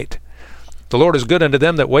it might. The Lord is good unto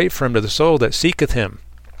them that wait for him, to the soul that seeketh him.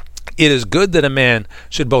 It is good that a man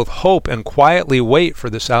should both hope and quietly wait for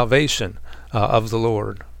the salvation of the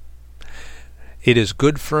Lord. It is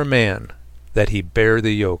good for a man that he bear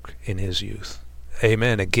the yoke in his youth.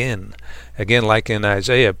 Amen. Again, like in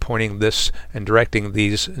Isaiah, pointing this and directing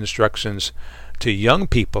these instructions to young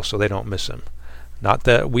people so they don't miss them. Not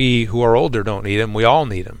that we who are older don't need them. We all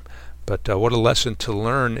need them. But what a lesson to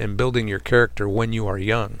learn in building your character when you are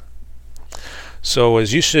young. So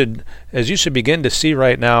as you should begin to see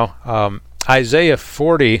right now, Isaiah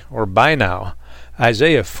 40, or by now,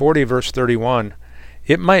 Isaiah 40 verse 31,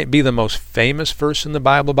 it might be the most famous verse in the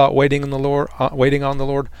Bible about waiting on the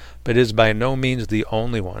Lord, but it is by no means the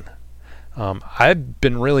only one. I've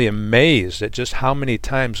been really amazed at just how many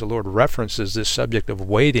times the Lord references this subject of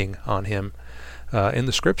waiting on him in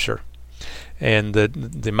the Scripture. And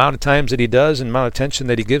the amount of times that he does and the amount of attention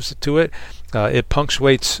that he gives to it, it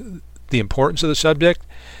punctuates the importance of the subject,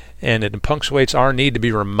 and it punctuates our need to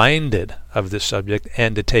be reminded of this subject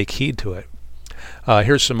and to take heed to it.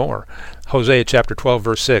 Here's some more. Hosea chapter 12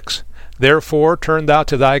 verse 6. Therefore turn thou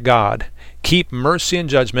to thy God, keep mercy and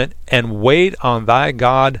judgment, and wait on thy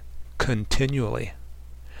God continually.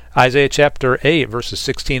 Isaiah chapter 8 verses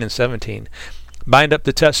 16 and 17. Bind up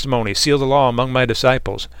the testimony, seal the law among my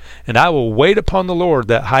disciples, and I will wait upon the Lord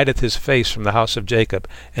that hideth his face from the house of Jacob,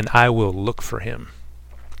 and I will look for him.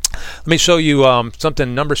 Let me show you something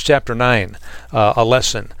in Numbers chapter 9, a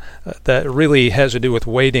lesson that really has to do with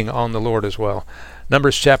waiting on the Lord as well.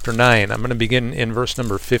 Numbers chapter 9, I'm going to begin in verse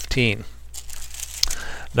number 15.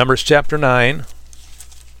 Numbers chapter 9,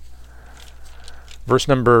 verse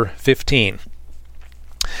number 15.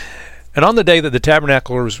 And on the day that the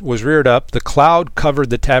tabernacle was reared up, the cloud covered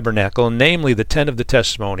the tabernacle, namely the tent of the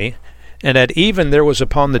testimony, and at even there was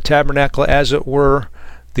upon the tabernacle as it were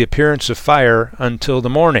the appearance of fire until the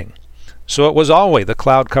morning. So it was always the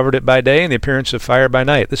cloud covered it by day and the appearance of fire by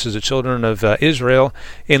night. This is the children of Israel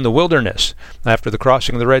in the wilderness after the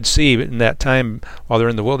crossing of the Red Sea, in that time while they're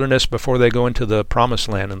in the wilderness before they go into the promised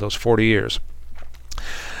land in those 40 years.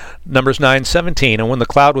 Numbers 9:17, and when the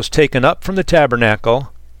cloud was taken up from the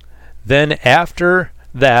tabernacle, then after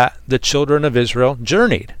that the children of Israel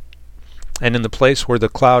journeyed. And in the place where the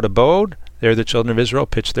cloud abode, there the children of Israel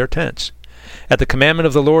pitched their tents. At the commandment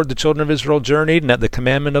of the Lord the children of Israel journeyed, and at the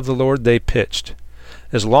commandment of the Lord they pitched.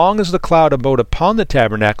 As long as the cloud abode upon the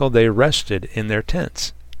tabernacle, they rested in their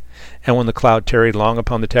tents. And when the cloud tarried long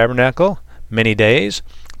upon the tabernacle, many days,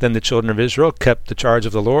 then the children of Israel kept the charge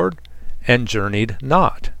of the Lord, and journeyed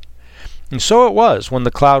not. And so it was, when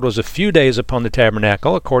the cloud was a few days upon the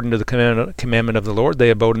tabernacle, according to the commandment of the Lord, they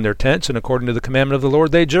abode in their tents, and according to the commandment of the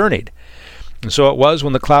Lord they journeyed. And so it was,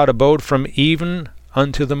 when the cloud abode from even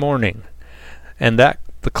unto the morning, and that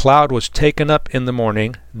the cloud was taken up in the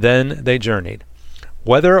morning, then they journeyed.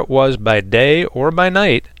 Whether it was by day or by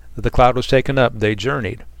night that the cloud was taken up, they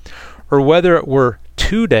journeyed. Or whether it were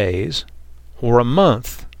 2 days, or a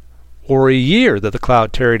month, or a year that the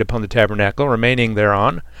cloud tarried upon the tabernacle, remaining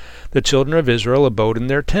thereon, the children of Israel abode in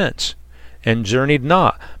their tents, and journeyed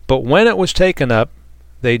not. But when it was taken up,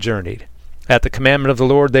 they journeyed. At the commandment of the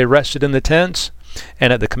Lord they rested in the tents,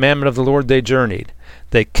 and at the commandment of the Lord they journeyed.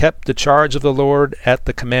 They kept the charge of the Lord at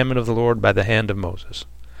the commandment of the Lord by the hand of Moses.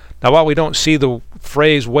 Now, while we don't see the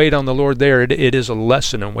phrase wait on the Lord there, it is a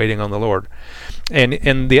lesson in waiting on the Lord.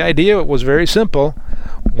 And the idea was very simple.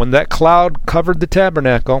 When that cloud covered the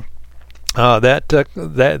tabernacle,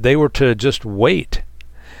 that they were to just wait.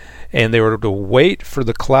 And they were to wait for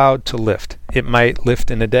the cloud to lift. It might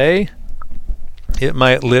lift in a day. It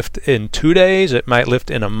might lift in 2 days. It might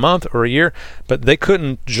lift in a month or a year. But they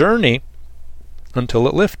couldn't journey until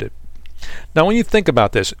it lifted. Now, when you think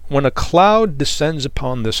about this, when a cloud descends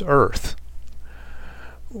upon this earth,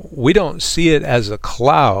 we don't see it as a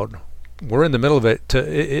cloud. We're in the middle of it.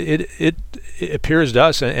 It appears to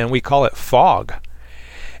us, and we call it fog.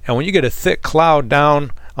 And when you get a thick cloud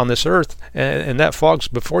down on this earth, and that fog's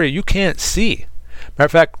before you, you can't see. Matter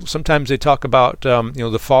of fact, sometimes they talk about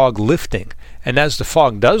the fog lifting, and as the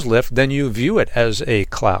fog does lift, then you view it as a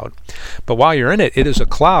cloud. But while you're in it, it is a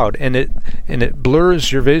cloud, and it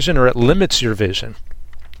blurs your vision, or it limits your vision.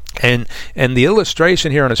 And the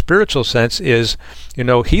illustration here in a spiritual sense is,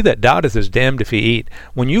 he that doubteth is damned if he eat.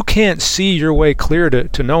 When you can't see your way clear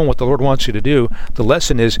to knowing what the Lord wants you to do, the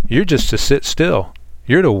lesson is you're just to sit still.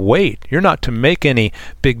 You're to wait. You're not to make any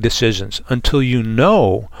big decisions until you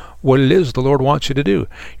know what it is the Lord wants you to do.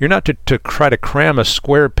 You're not to try to cram a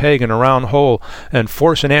square peg in a round hole and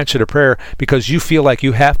force an answer to prayer because you feel like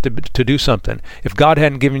you have to do something. If God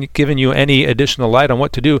hadn't given you any additional light on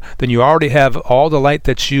what to do, then you already have all the light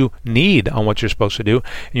that you need on what you're supposed to do.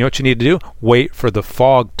 And you know what you need to do? Wait for the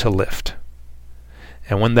fog to lift.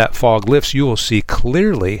 And when that fog lifts, you will see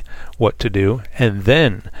clearly what to do, and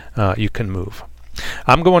then you can move.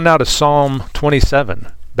 I'm going now to Psalm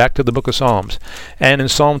 27, back to the book of Psalms. And in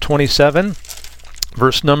Psalm 27,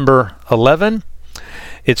 verse number 11,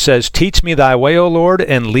 it says, Teach me thy way, O Lord,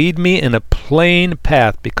 and lead me in a plain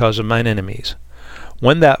path because of mine enemies.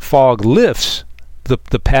 When that fog lifts, the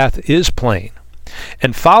path is plain.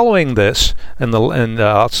 And following this, and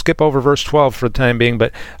I'll skip over verse 12 for the time being,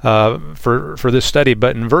 but for this study.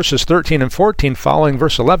 But in verses 13 and 14, following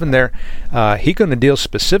verse 11, there, he's going to deal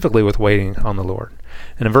specifically with waiting on the Lord.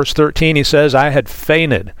 And in verse 13, he says, I had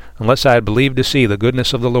fainted unless I had believed to see the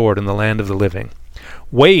goodness of the Lord in the land of the living.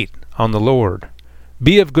 Wait on the Lord.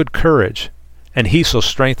 Be of good courage, and he shall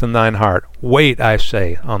strengthen thine heart. Wait, I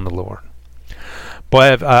say, on the Lord.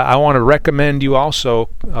 But I want to recommend you also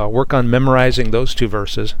work on memorizing those two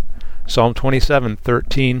verses, Psalm 27,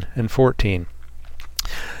 13 and 14.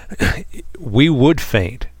 We would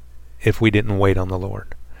faint if we didn't wait on the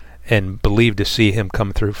Lord and believe to see him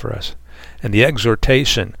come through for us. And the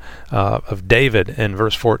exhortation of David in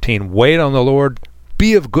verse 14, wait on the Lord,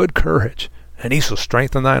 be of good courage, and he shall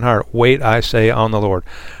strengthen thine heart. Wait, I say, on the Lord.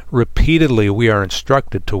 Repeatedly we are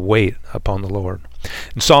instructed to wait upon the Lord.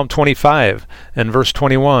 In Psalm 25 and verse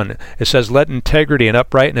 21, it says, Let integrity and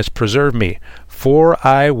uprightness preserve me, for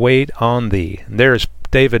I wait on thee. And there is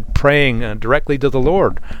David praying directly to the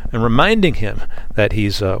Lord and reminding him that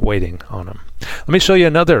he's waiting on him. Let me show you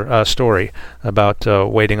another story about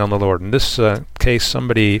waiting on the Lord. In this case,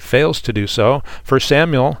 somebody fails to do so. 1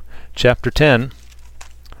 Samuel chapter 10.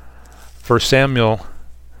 1 Samuel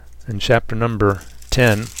in chapter number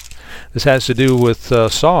 10. This has to do with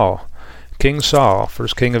Saul, King Saul,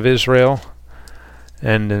 first king of Israel.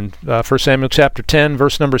 And in 1 Samuel chapter 10,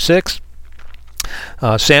 verse number 6,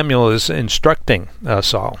 Samuel is instructing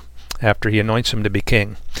Saul after he anoints him to be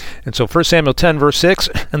king. And so 1 Samuel 10, verse 6,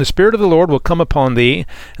 "And the Spirit of the Lord will come upon thee,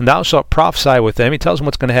 and thou shalt prophesy with them." He tells him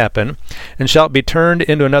what's going to happen. "And shalt be turned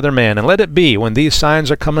into another man. And let it be, when these signs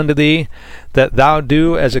are come unto thee, that thou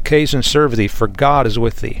do as occasion serve thee, for God is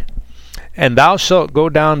with thee. And thou shalt go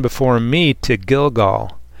down before me to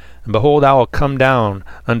Gilgal. And behold, I will come down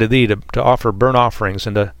unto thee to offer burnt offerings,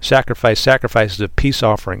 and to sacrifices of peace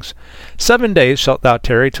offerings. 7 days shalt thou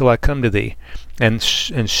tarry till I come to thee, and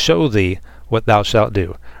show thee what thou shalt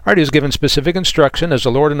do." All right, he was given specific instruction as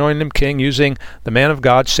the Lord anointed him king, using the man of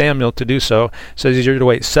God, Samuel, to do so. It says you're to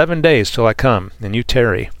wait 7 days till I come, and you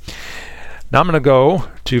tarry. Now I'm going to go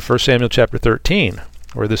to 1 Samuel chapter 13,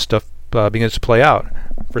 where this stuff begins to play out.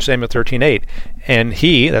 1 Samuel 13:8. "And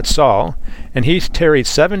he," that's Saul, "and he tarried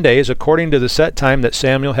 7 days according to the set time that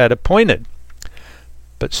Samuel had appointed.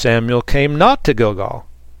 But Samuel came not to Gilgal,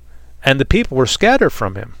 and the people were scattered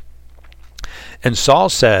from him. And Saul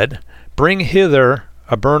said, Bring hither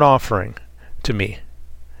a burnt offering to me,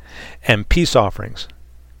 and peace offerings.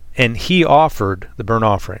 And he offered the burnt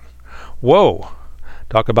offering." Whoa!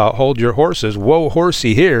 Talk about hold your horses. Whoa,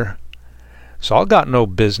 horsey here. Saul got no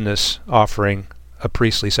business offering a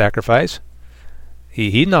priestly sacrifice.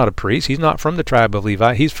 He's not a priest. He's not from the tribe of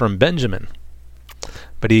Levi. He's from Benjamin.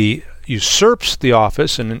 But he usurps the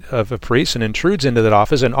office of a priest and intrudes into that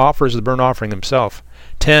office and offers the burnt offering himself.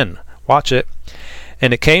 10. Watch it.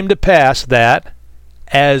 "And it came to pass that,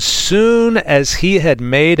 as soon as he had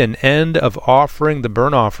made an end of offering the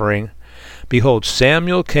burnt offering, behold,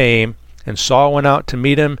 Samuel came, and Saul went out to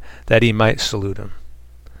meet him, that he might salute him."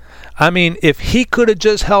 I mean, if he could have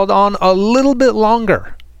just held on a little bit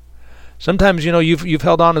longer. Sometimes, you've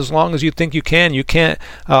held on as long as you think you can. You can't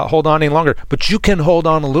hold on any longer, but you can hold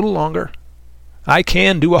on a little longer. "I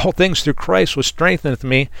can do all things through Christ which strengtheneth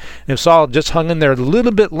me." And if Saul just hung in there a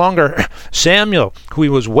little bit longer, Samuel, who he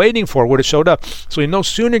was waiting for, would have showed up. So he no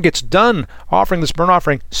sooner gets done offering this burnt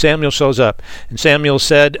offering, Samuel shows up. And Samuel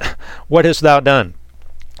said, "What hast thou done?"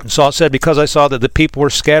 And Saul said, "Because I saw that the people were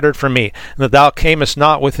scattered from me, and that thou camest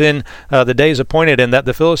not within the days appointed, and that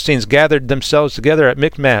the Philistines gathered themselves together at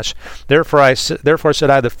Michmash. Therefore said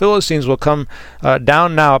I, the Philistines will come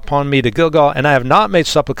down now upon me to Gilgal, and I have not made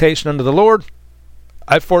supplication unto the Lord.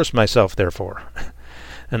 I forced myself, therefore,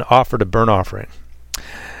 and offered a burnt offering."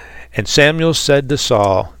 And Samuel said to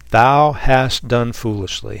Saul, "Thou hast done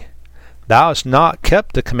foolishly. Thou hast not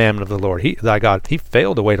kept the commandment of the Lord thy God." He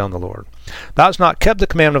failed to wait on the Lord. "Thou hast not kept the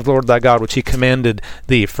commandment of the Lord thy God, which he commanded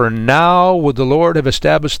thee. For now would the Lord have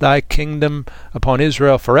established thy kingdom upon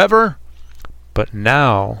Israel forever. But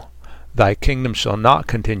now thy kingdom shall not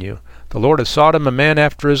continue. The Lord hath sought him a man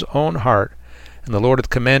after his own heart, and the Lord hath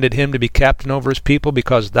commanded him to be captain over his people,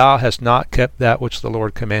 because thou hast not kept that which the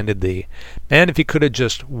Lord commanded thee." Man, if he could have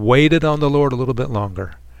just waited on the Lord a little bit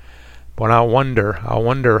longer. But I wonder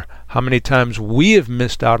how many times we have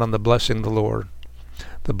missed out on the blessing of the Lord.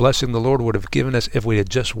 The blessing the Lord would have given us if we had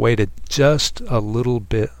just waited just a little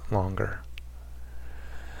bit longer.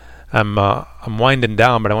 I'm winding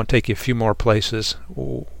down, but I want to take you a few more places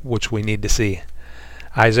which we need to see.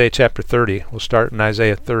 Isaiah chapter 30. We'll start in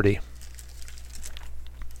Isaiah 30.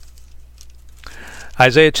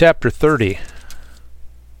 Isaiah chapter 30,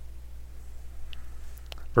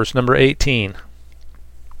 verse number 18.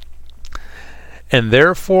 "And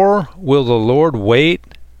therefore will the Lord wait,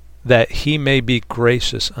 that he may be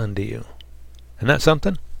gracious unto you." Isn't that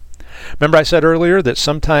something? Remember I said earlier that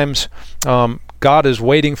sometimes God is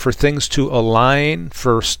waiting for things to align,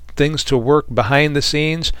 for things to work behind the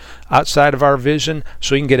scenes, outside of our vision,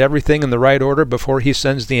 so he can get everything in the right order before he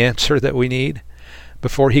sends the answer that we need,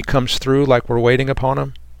 before he comes through like we're waiting upon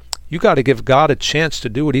him. You got to give God a chance to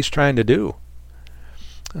do what he's trying to do.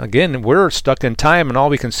 Again, we're stuck in time, and all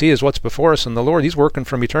we can see is what's before us, and the Lord, he's working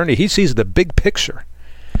from eternity. He sees the big picture.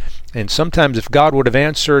 And sometimes if God would have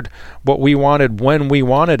answered what we wanted when we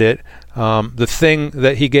wanted it, the thing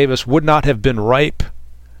that he gave us would not have been ripe,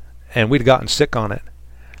 and we'd gotten sick on it.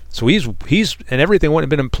 So he's and everything wouldn't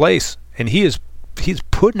have been in place, and he's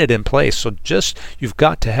putting it in place. So just, you've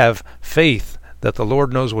got to have faith that the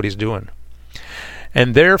Lord knows what he's doing.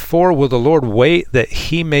 "And therefore will the Lord wait, that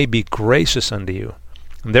he may be gracious unto you,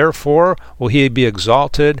 And therefore will he be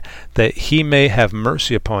exalted, that he may have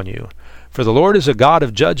mercy upon you. For the Lord is a God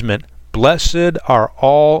of judgment. Blessed are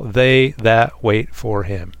all they that wait for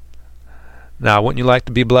him. Now, wouldn't you like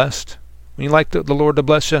to be blessed? Wouldn't you like the Lord to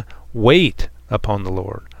bless you? Wait upon the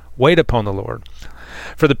Lord. Wait upon the Lord.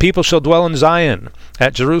 For the people shall dwell in Zion,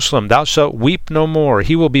 at Jerusalem. Thou shalt weep no more.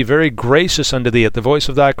 He will be very gracious unto thee at the voice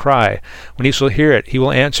of thy cry. When he shall hear it, he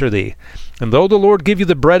will answer thee. And though the Lord give you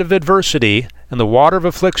the bread of adversity and the water of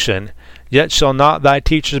affliction, yet shall not thy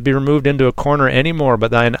teachers be removed into a corner any more, but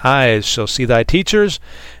thine eyes shall see thy teachers,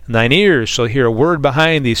 and thine ears shall hear a word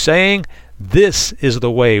behind thee, saying, This is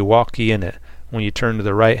the way, walk ye in it, when you turn to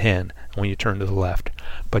the right hand, and when you turn to the left.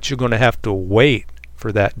 But you're going to have to wait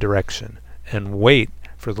for that direction, and wait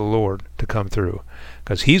for the Lord to come through,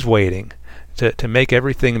 because he's waiting to make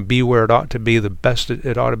everything be where it ought to be, the best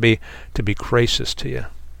it ought to be gracious to you.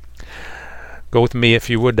 Go with me, if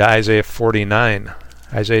you would, to Isaiah 49.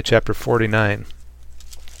 Isaiah chapter 49.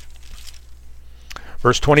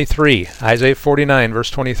 Verse 23. Isaiah 49, verse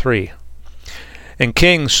 23. And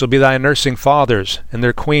kings shall be thy nursing fathers, and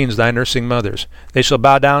their queens thy nursing mothers. They shall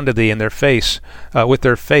bow down to thee in their face, with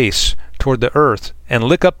their face toward the earth, and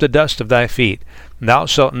lick up the dust of thy feet. And thou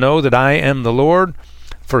shalt know that I am the Lord,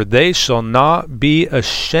 for they shall not be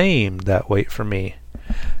ashamed that wait for me.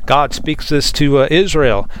 God speaks this to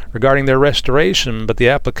Israel regarding their restoration, but the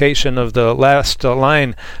application of the last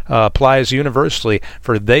line applies universally.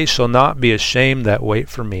 For they shall not be ashamed that wait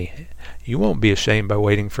for me. You won't be ashamed by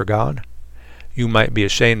waiting for God. You might be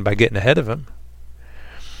ashamed by getting ahead of him.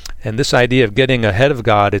 And this idea of getting ahead of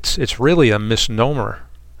God, it's really a misnomer.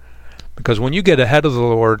 Because when you get ahead of the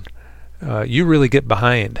Lord, you really get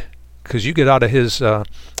behind, because you get out of his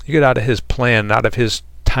plan, out of his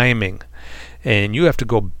timing. And you have to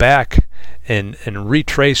go back and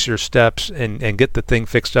retrace your steps and get the thing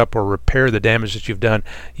fixed up or repair the damage that you've done.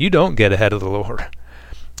 You don't get ahead of the Lord.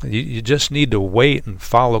 You just need to wait and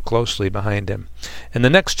follow closely behind him. In the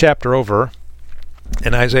next chapter over,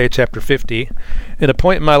 in Isaiah chapter 50, at a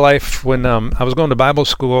point in my life when I was going to Bible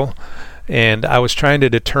school, and I was trying to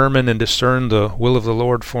determine and discern the will of the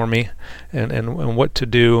Lord for me and what to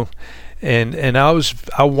do. And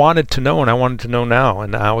I wanted to know, and I wanted to know now,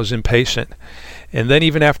 and I was impatient. And then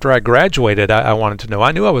even after I graduated, I wanted to know.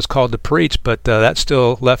 I knew I was called to preach, but that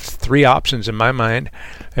still left three options in my mind,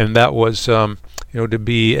 and that was to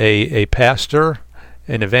be a pastor,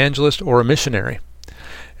 an evangelist, or a missionary.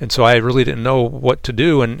 And so I really didn't know what to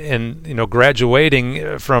do. And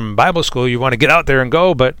graduating from Bible school, you want to get out there and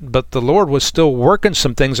go, but the Lord was still working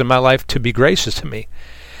some things in my life to be gracious to me,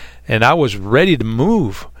 and I was ready to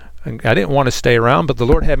move. I didn't want to stay around, but the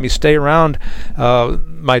Lord had me stay around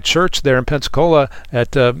my church there in Pensacola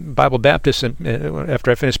at Bible Baptist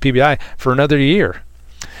after I finished PBI for another year.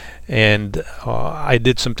 And I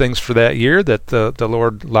did some things for that year that the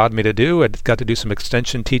Lord allowed me to do. I got to do some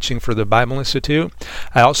extension teaching for the Bible Institute.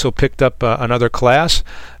 I also picked up another class.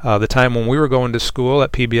 The time when we were going to school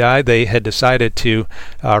at PBI, they had decided to,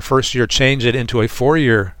 our first year, change it into a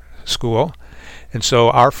 4-year school. And so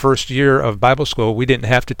our first year of Bible school, we didn't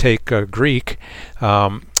have to take Greek.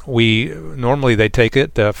 Normally they take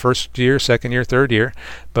it first year, second year, third year,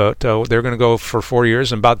 but they're going to go for 4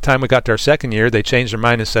 years. And by the time we got to our second year, they changed their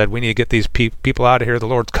mind and said, we need to get these people out of here. The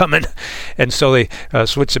Lord's coming. And so they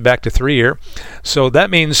switched it back to 3-year. So that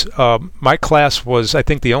means my class was, I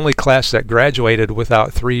think, the only class that graduated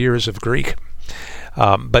without 3 years of Greek.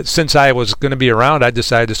 But since I was going to be around, I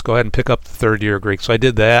decided to just go ahead and pick up the 3rd year of Greek. So I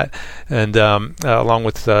did that, and along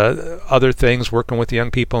with other things, working with young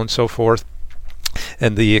people and so forth,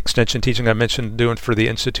 and the extension teaching I mentioned doing for the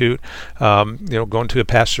Institute, going to a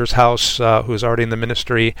pastor's house who was already in the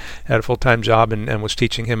ministry, had a full-time job, and was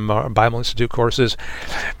teaching him Bible Institute courses.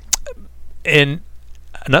 And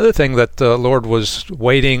another thing that the Lord was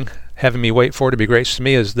having me wait for to be gracious to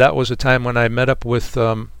me is that was a time when I met up with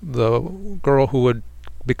the girl who would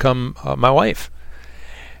become my wife.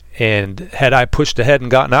 And had I pushed ahead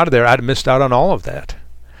and gotten out of there, I'd have missed out on all of that.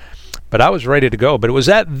 But I was ready to go. But it was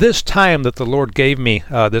at this time that the Lord gave me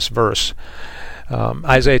this verse,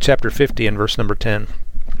 Isaiah chapter 50 and verse number 10.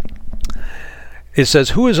 It says,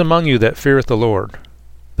 Who is among you that feareth the Lord,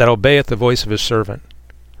 that obeyeth the voice of his servant,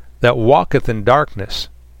 that walketh in darkness,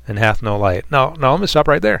 and hath no light? Now let me stop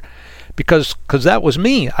right there, because that was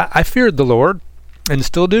me. I feared the Lord, and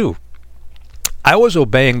still do. I was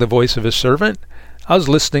obeying the voice of his servant. I was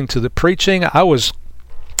listening to the preaching. I was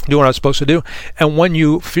doing what I was supposed to do. And when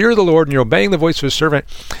you fear the Lord and you're obeying the voice of his servant,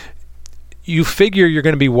 you figure you're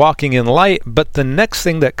going to be walking in light, but the next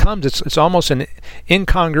thing that comes, it's almost an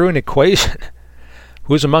incongruent equation.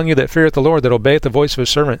 Who is among you that feareth the Lord, that obeyeth the voice of his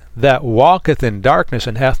servant, that walketh in darkness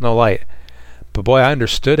and hath no light? But boy, I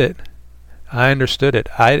understood it. I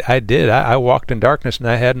did. I walked in darkness and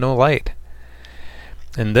I had no light.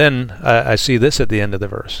 And then I see this at the end of the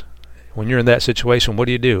verse. When you're in that situation, what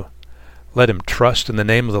do? Let him trust in the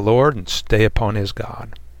name of the Lord and stay upon his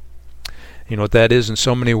God. You know what that is in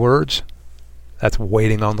so many words? That's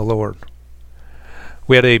waiting on the Lord.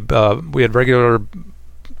 We had regular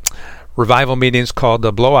revival meetings called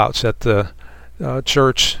the blowouts at the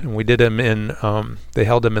church, and we did them they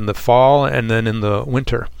held them in the fall and then in the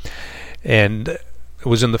winter. And it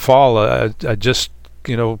was in the fall. I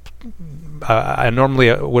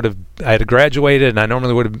normally I had graduated, and I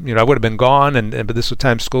normally would have, I would have been gone, but this was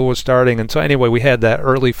time school was starting, and so anyway, we had that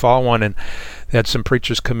early fall one, and they had some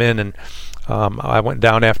preachers come in, and I went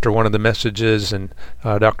down after one of the messages, and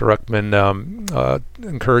Dr. Ruckman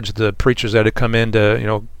encouraged the preachers that had come in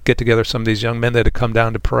to, get together some of these young men that had come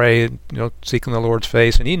down to pray, seeking the Lord's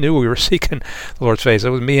face, and he knew we were seeking the Lord's face. It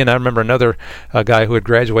was me, and I remember another guy who had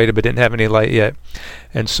graduated but didn't have any light yet,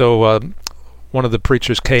 and so one of the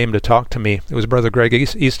preachers came to talk to me. It was Brother Greg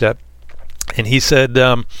Eastep. And he said,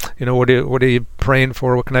 what are you praying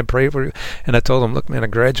for? What can I pray for? And I told him, look, man, I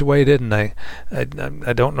graduated, and I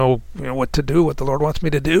don't know, what to do, what the Lord wants me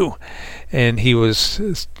to do. And he was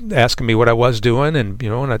asking me what I was doing, and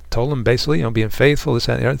and I told him basically, being faithful, this,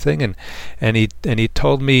 that, and the other thing. And he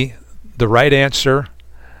told me the right answer.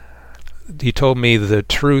 He told me the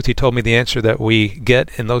truth. He told me the answer that we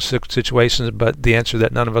get in those situations, but the answer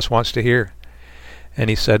that none of us wants to hear. And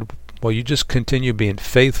he said, well, you just continue being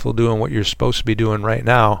faithful, doing what you're supposed to be doing right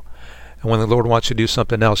now, and when the Lord wants you to do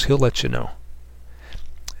something else, he'll let you know.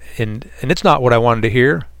 And it's not what I wanted to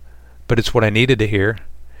hear, but it's what I needed to hear.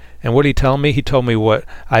 And what did he tell me? He told me what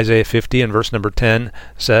Isaiah 50 and verse number 10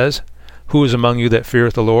 says. Who is among you that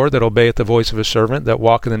feareth the Lord, that obeyeth the voice of his servant, that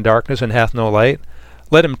walketh in darkness and hath no light?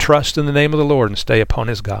 Let him trust in the name of the Lord and stay upon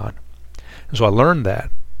his God. And so I learned that.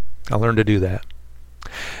 I learned to do that.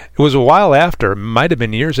 It was a while after, might have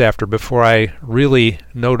been years after, before I really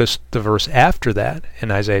noticed the verse after that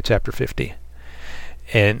in Isaiah chapter 50.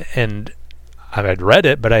 And I'd read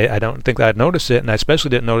it, but I don't think I'd noticed it, and I especially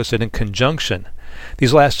didn't notice it in conjunction.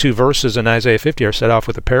 These last two verses in Isaiah 50 are set off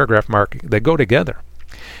with a paragraph mark. They go together.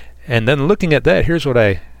 And then looking at that, here's what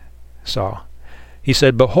I saw. He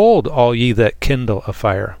said, behold, all ye that kindle a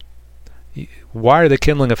fire. Why are they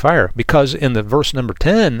kindling a fire? Because in the verse number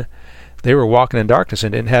 10, they were walking in darkness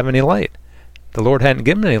and didn't have any light. The Lord hadn't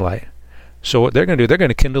given them any light. So what they're going to do, they're going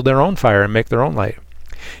to kindle their own fire and make their own light.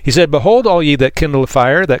 He said, behold, all ye that kindle a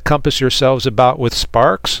fire, that compass yourselves about with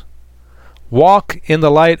sparks, walk in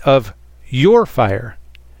the light of your fire,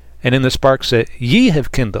 and in the sparks that ye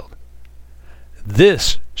have kindled.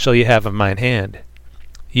 This shall ye have of mine hand.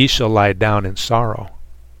 Ye shall lie down in sorrow.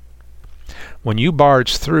 When you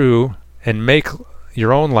barge through and make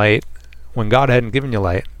your own light, when God hadn't given you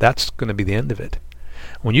light, that's going to be the end of it.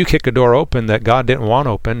 When you kick a door open that God didn't want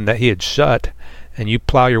open, that he had shut, and you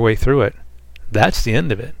plow your way through it, that's the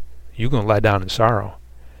end of it. You're going to lie down in sorrow.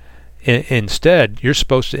 Instead, you're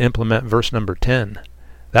supposed to implement verse number 10.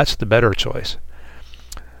 That's the better choice.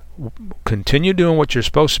 Continue doing what you're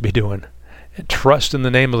supposed to be doing, and trust in the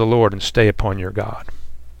name of the Lord and stay upon your God.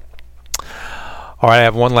 All right, I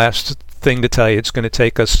have one last thing to tell you. It's going to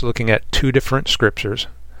take us looking at two different scriptures.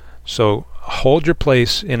 So hold your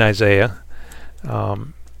place in Isaiah. We're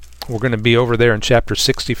going to be over there in chapter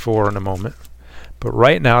 64 in a moment. But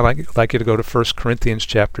right now, I'd like you to go to 1 Corinthians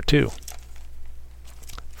chapter 2.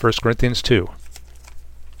 1 Corinthians 2.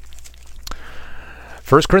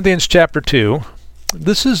 1 Corinthians chapter 2.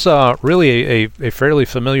 This is really a fairly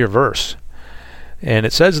familiar verse. And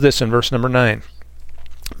it says this in verse number 9.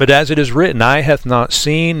 But as it is written, eye hath not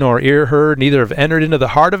seen, nor ear heard, neither have entered into the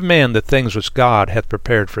heart of man the things which God hath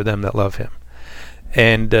prepared for them that love him.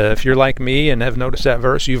 And if you're like me and have noticed that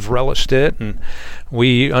verse, you've relished it, and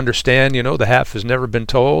we understand, the half has never been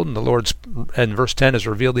told, and the Lord's, in verse 10, has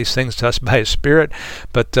revealed these things to us by his Spirit,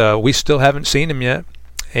 but we still haven't seen him yet,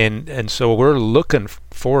 and so we're looking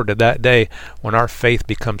forward to that day when our faith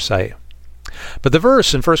becomes sight. But the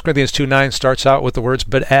verse in 1 Corinthians 2:9 starts out with the words,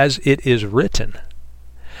 but as it is written.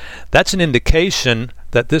 That's an indication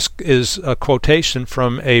that this is a quotation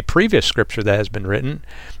from a previous scripture that has been written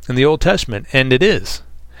in the Old Testament, and it is.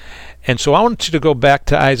 And so I want you to go back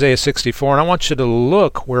to Isaiah 64, and I want you to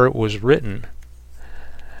look where it was written.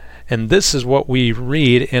 And this is what we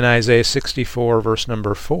read in Isaiah 64, verse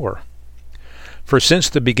number 4. For since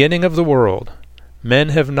the beginning of the world, men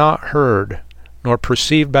have not heard, nor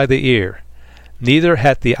perceived by the ear, neither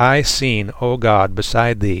hath the eye seen, O God,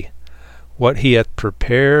 beside thee, what he hath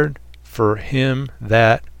prepared for him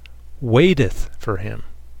that waiteth for him.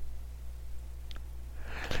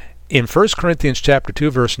 In 1 Corinthians chapter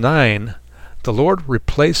 2, verse 9, the Lord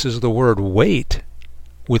replaces the word wait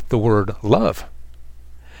with the word love,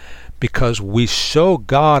 because we show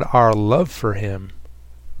God our love for him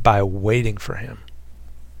by waiting for him.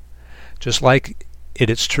 Just like it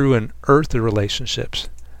is true in earthly relationships,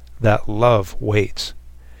 that love waits.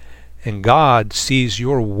 And God sees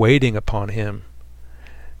your waiting upon him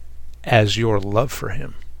as your love for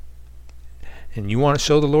him. And you want to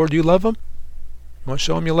show the Lord you love him? You want to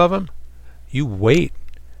show him you love him? You wait.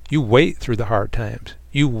 You wait through the hard times.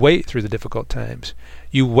 You wait through the difficult times.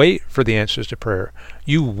 You wait for the answers to prayer.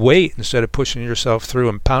 You wait instead of pushing yourself through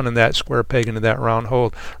and pounding that square peg into that round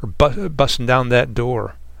hole, or busting down that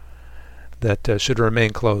door that should remain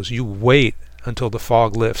closed. You wait until the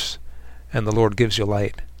fog lifts and the Lord gives you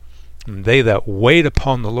light. And they that wait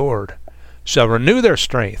upon the Lord shall renew their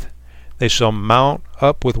strength. They shall mount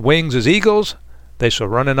up with wings as eagles. They shall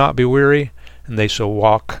run and not be weary, and they shall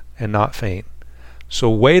walk and not faint. So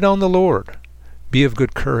wait on the Lord. Be of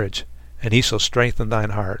good courage, and he shall strengthen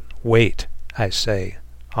thine heart. Wait, I say,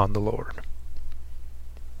 on the Lord.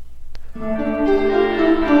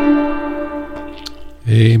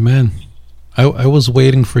 Amen. I was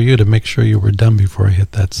waiting for you to make sure you were done before I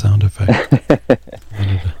hit that sound effect.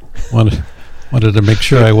 wanted to make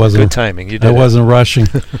sure I wasn't. Good timing. You did. I wasn't rushing,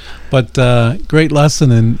 but great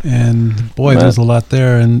lesson, and boy, there's a lot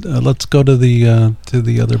there. And let's go to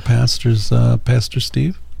the other pastors. Pastor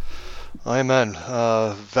Steve. Amen.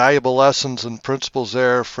 Valuable lessons and principles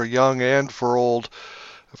there for young and for old.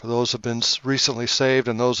 For those who have been recently saved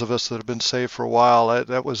and those of us that have been saved for a while,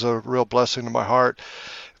 that was a real blessing to my heart.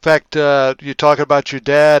 In fact, you talking about your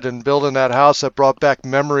dad and building that house, that brought back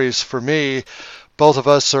memories for me. Both of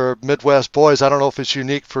us are Midwest boys. I don't know if it's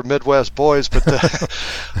unique for Midwest boys, but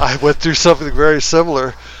I went through something very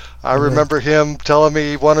similar. I remember him telling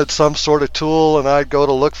me he wanted some sort of tool, and I'd go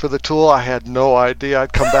to look for the tool. I had no idea.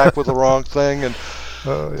 I'd come back with the wrong thing, and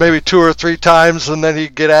maybe 2 or 3 times, and then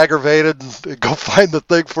he'd get aggravated and go find the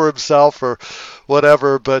thing for himself or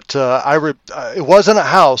whatever. But it wasn't a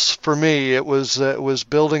house for me. It was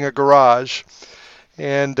building a garage.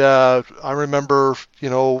 And I remember,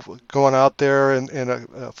 going out there in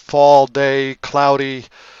a fall day, cloudy,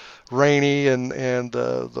 rainy, and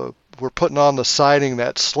we're putting on the siding,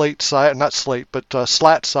 that slat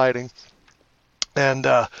siding, and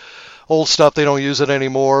old stuff. They don't use it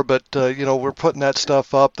anymore, but we're putting that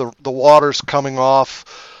stuff up. The water's coming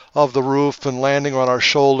off of the roof and landing on our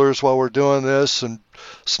shoulders while we're doing this, and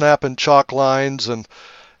snapping chalk lines, and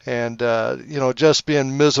just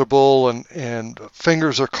being miserable, and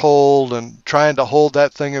fingers are cold, and trying to hold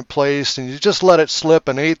that thing in place, and you just let it slip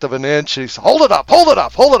 1/8 of an inch, and you say, hold it up,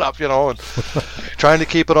 and trying to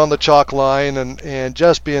keep it on the chalk line, and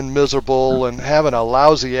just being miserable and having a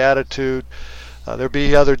lousy attitude. There'd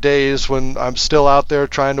be other days when I'm still out there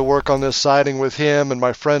trying to work on this siding with him, and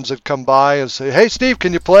my friends would come by and say, hey, Steve,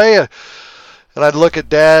 can you play? And I'd look at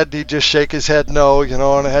Dad, he'd just shake his head no,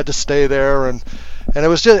 and I had to stay there, and it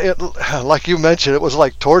was just, like you mentioned, it was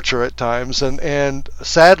like torture at times, and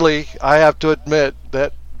sadly, I have to admit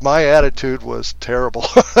that my attitude was terrible,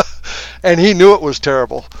 and he knew it was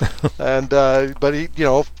terrible, and but he,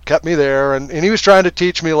 kept me there, and he was trying to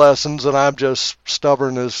teach me lessons, and I'm just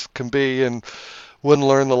stubborn as can be, and wouldn't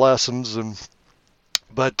learn the lessons,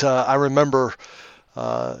 but I remember,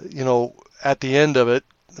 at the end of it,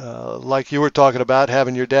 like you were talking about,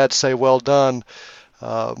 having your dad say, well done.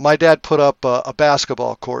 My dad put up a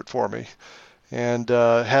basketball court for me, and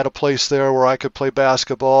had a place there where I could play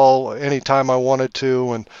basketball anytime I wanted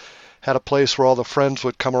to, and had a place where all the friends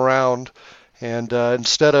would come around. And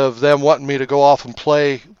instead of them wanting me to go off and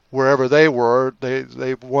play wherever they were,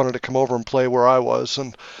 they wanted to come over and play where I was.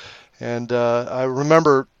 And I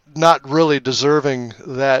remember not really deserving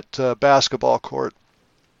that basketball court.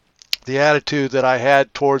 The attitude that I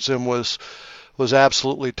had towards him was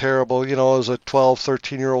absolutely terrible, as a 12,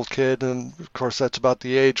 13-year-old kid, and of course that's about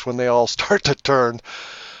the age when they all start to turn.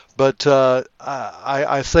 But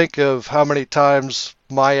I think of how many times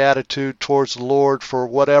my attitude towards the Lord for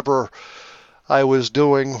whatever I was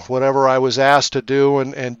doing, whatever I was asked to do,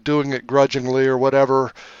 and doing it grudgingly or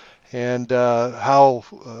whatever, and how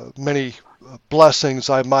many blessings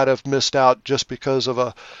I might have missed out just because of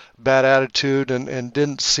a bad attitude, and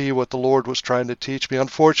didn't see what the Lord was trying to teach me.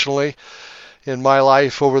 Unfortunately, in my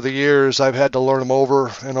life over the years, I've had to learn them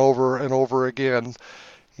over and over and over again.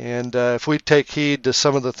 And if we take heed to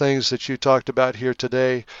some of the things that you talked about here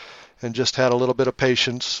today, and just had a little bit of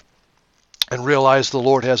patience, and realize the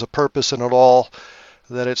Lord has a purpose in it all,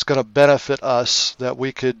 that it's going to benefit us, that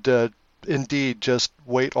we could indeed just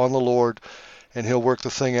wait on the Lord, and He'll work the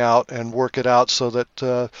thing out and work it out so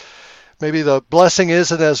that maybe the blessing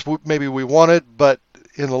isn't as maybe we wanted, but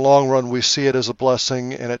in the long run we see it as a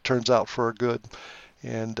blessing and it turns out for our good.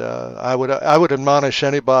 And I would admonish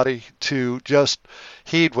anybody to just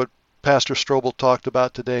heed what Pastor Strobel talked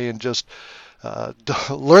about today and just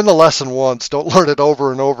learn the lesson once. Don't learn it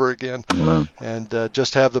over and over again. And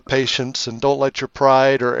just have the patience, and don't let your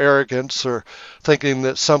pride or arrogance or thinking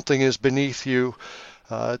that something is beneath you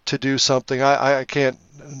to do something. I can't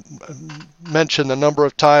mention the number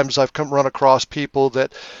of times I've run across people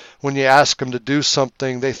that when you ask them to do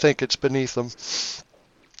something, they think it's beneath them.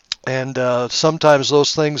 And sometimes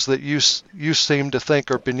those things that you seem to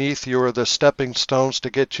think are beneath you are the stepping stones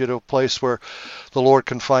to get you to a place where the Lord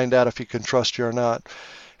can find out if He can trust you or not.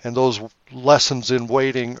 And those lessons in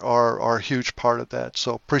waiting are a huge part of that.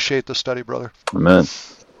 So appreciate the study, brother. Amen.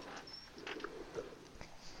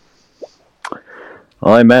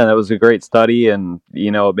 Well, amen. That was a great study, and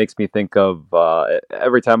it makes me think of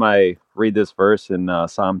every time I read this verse in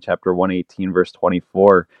Psalm chapter 118, verse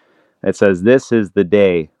 24. It says, "This is the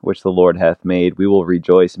day which the Lord hath made. We will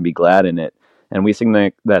rejoice and be glad in it." And we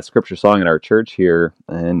sing that scripture song in our church here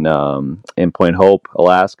in Point Hope,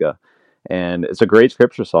 Alaska. And it's a great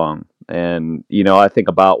scripture song. And, I think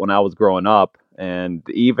about when I was growing up, and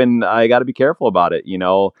even I got to be careful about it.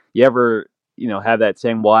 You ever, have that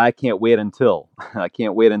saying, well, I can't wait until, I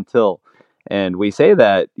can't wait until. And we say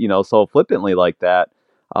that, so flippantly like that.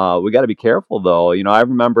 We got to be careful, though. I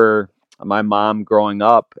remember my mom growing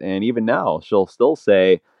up, and even now, she'll still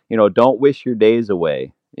say, don't wish your days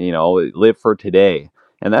away, live for today.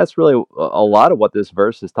 And that's really a lot of what this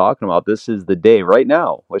verse is talking about. This is the day right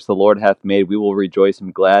now, which the Lord hath made. We will rejoice and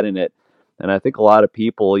be glad in it. And I think a lot of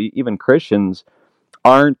people, even Christians,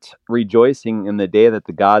 aren't rejoicing in the day that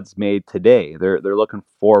the God's made today. They're looking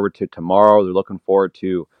forward to tomorrow. They're looking forward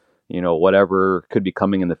to, whatever could be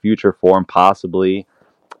coming in the future for them, possibly,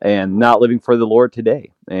 and not living for the Lord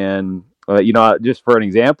today. And just for an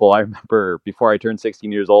example, I remember before I turned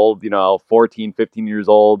 16 years old, 14, 15 years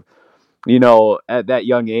old, at that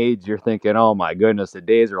young age, you're thinking, oh my goodness, the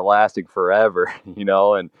days are lasting forever,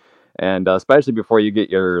 and especially before you get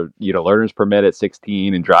your, learner's permit at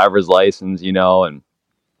 16 and driver's license, and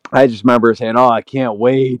I just remember saying, oh, I can't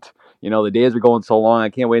wait. The days are going so long. I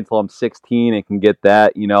can't wait until I'm 16 and can get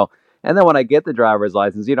that, And then when I get the driver's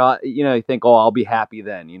license, you think, oh, I'll be happy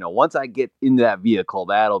then. Once I get into that vehicle,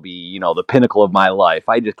 that'll be, the pinnacle of my life.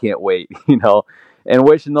 I just can't wait, and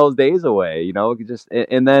wishing those days away,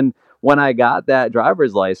 and then when I got that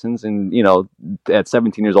driver's license and, at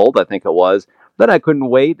 17 years old, I think it was, then I couldn't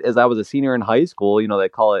wait as I was a senior in high school. They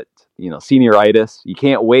call it, senioritis. You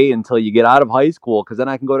can't wait until you get out of high school because then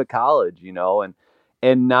I can go to college,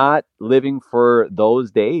 and not living for those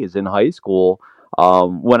days in high school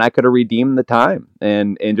when I could have redeemed the time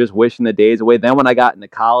and just wishing the days away. Then when I got into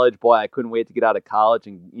college, boy, I couldn't wait to get out of college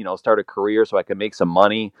and, start a career so I could make some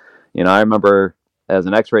money. I remember as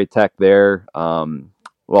an x-ray tech there,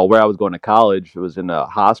 where I was going to college, it was in a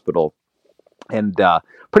hospital. And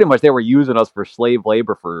pretty much they were using us for slave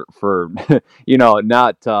labor for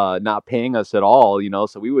not paying us at all,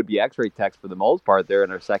 So we would be x-ray techs for the most part there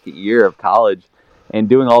in our second year of college and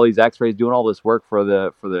doing all these x-rays, doing all this work for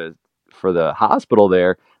the hospital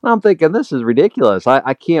there. And I'm thinking, this is ridiculous.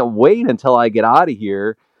 I can't wait until I get out of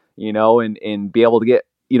here, and be able to get,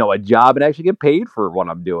 a job and actually get paid for what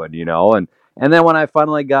I'm doing, And then when I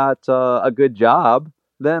finally got a good job,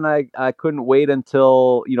 then I couldn't wait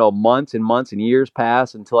until, months and months and years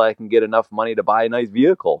pass until I can get enough money to buy a nice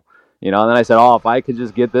vehicle, And then I said, oh, if I could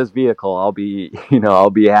just get this vehicle, I'll be, I'll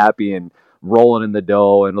be happy and rolling in the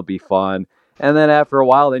dough and it'll be fun. And then after a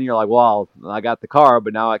while, then you're like, well, I got the car,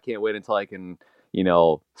 but now I can't wait until I can,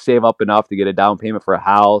 save up enough to get a down payment for a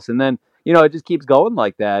house. And then, it just keeps going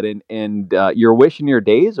like that. And you're wishing your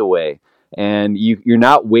days away. And you're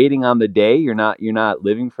not waiting on the day. You're not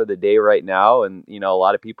living for the day right now. And, a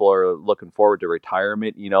lot of people are looking forward to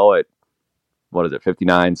retirement, at, what is it,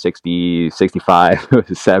 59, 60, 65,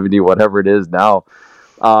 70, whatever it is now.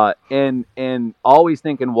 And always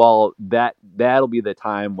thinking, well, that'll be the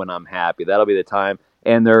time when I'm happy. That'll be the time.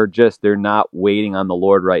 And they're not waiting on the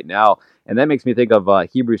Lord right now. And that makes me think of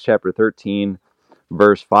Hebrews chapter 13,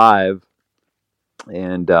 verse 5.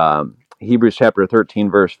 And Hebrews chapter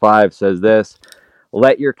 13, verse 5 says this: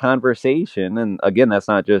 let your conversation, and again, that's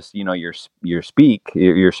not just, your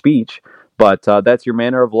speech, but that's your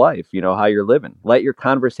manner of life, how you're living. Let your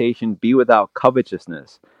conversation be without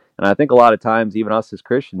covetousness. And I think a lot of times, even us as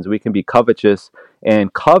Christians, we can be covetous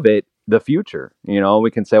and covet the future.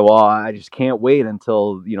 We can say, well, I just can't wait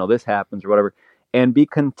until, this happens or whatever, and be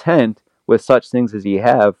content with such things as ye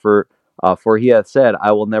have, for he hath said,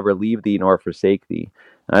 I will never leave thee nor forsake thee.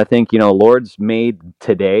 And I think, Lord's made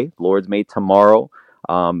today, Lord's made tomorrow.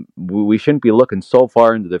 We shouldn't be looking so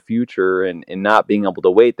far into the future and not being able to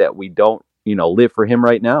wait that we don't, live for him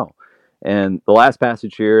right now. And the last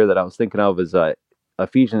passage here that I was thinking of is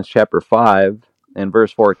Ephesians chapter 5 and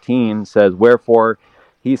verse 14 says, Wherefore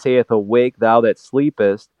he saith, Awake thou that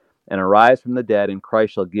sleepest, and arise from the dead, and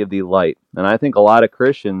Christ shall give thee light. And I think a lot of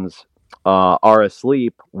Christians are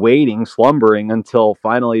asleep, waiting, slumbering until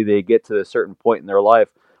finally they get to a certain point in their life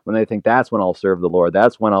when they think that's when I'll serve the Lord.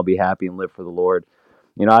 That's when I'll be happy and live for the Lord.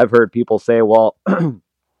 I've heard people say, well,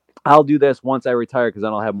 I'll do this once I retire because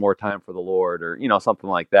then I'll have more time for the Lord, or, something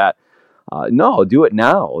like that. No, do it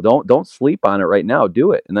now. Don't sleep on it right now.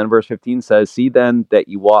 Do it. And then verse 15 says, See then that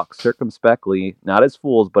you walk circumspectly, not as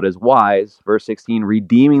fools, but as wise. Verse 16,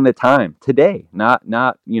 redeeming the time today, not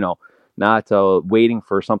waiting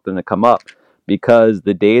for something to come up, because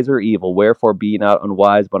the days are evil. Wherefore be not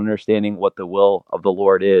unwise, but understanding what the will of the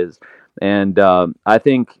Lord is. And I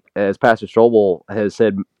think, as Pastor Strobel has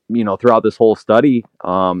said, throughout this whole study,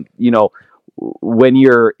 when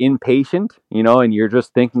you're impatient, and you're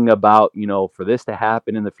just thinking about, for this to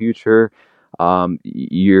happen in the future,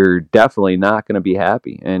 you're definitely not going to be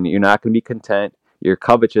happy, and you're not going to be content. You're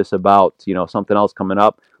covetous about, something else coming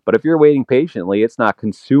up. But if you're waiting patiently, it's not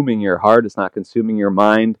consuming your heart, it's not consuming your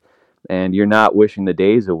mind, and you're not wishing the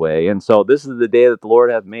days away. And so this is the day that the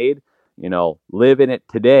Lord hath made. Live in it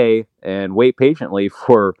today and wait patiently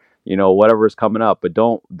for, whatever's coming up. But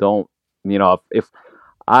don't, if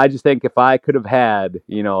I just think if I could have had,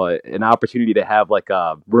 an opportunity to have like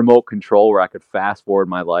a remote control where I could fast forward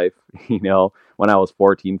my life, when I was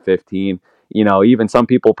 14, 15, even some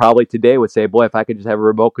people probably today would say, boy, if I could just have a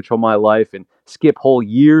remote control my life and skip whole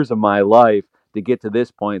years of my life to get to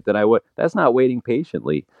this point, that I would. That's not waiting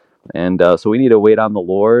patiently. And so we need to wait on the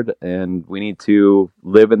Lord, and we need to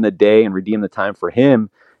live in the day and redeem the time for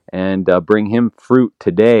him, and bring him fruit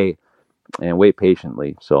today and wait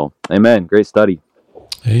patiently. So, amen. Great study.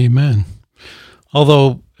 Amen.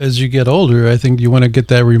 Although, as you get older, I think you want to get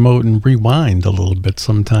that remote and rewind a little bit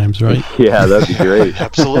sometimes, right? Yeah, that'd be great.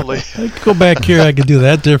 Absolutely. I could go back here, I could do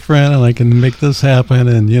that different, and I can make this happen,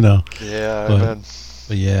 and Yeah, amen.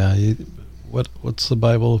 But yeah, what's the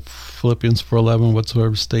Bible? Philippians 4:11.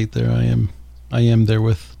 Whatsoever state there I am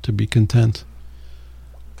therewith to be content.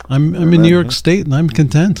 I'm in New York State, and I'm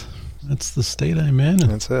content. That's the state I'm in.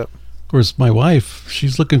 That's it. Of course, my wife,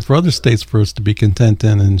 she's looking for other states for us to be content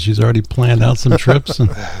in, and she's already planned out some trips, and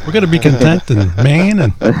we're going to be content in Maine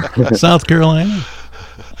and South Carolina.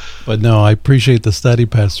 But no, I appreciate the study,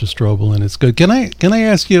 Pastor Strobel, and it's good. Can I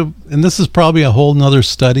ask you, and this is probably a whole nother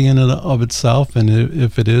study in and of itself, and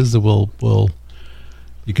if it is,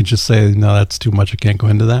 you can just say, no, that's too much, I can't go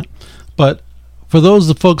into that. But for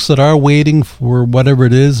the folks that are waiting for whatever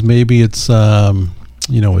it is, maybe it's a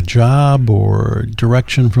job or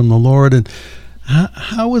direction from the Lord, and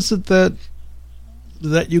how is it that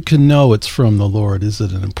you can know it's from the Lord? Is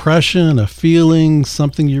it an impression, a feeling,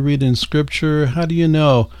 something you read in Scripture? How do you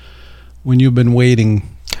know when you've been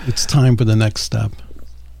waiting, it's time for the next step?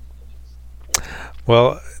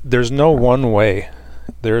 Well, there's no one way.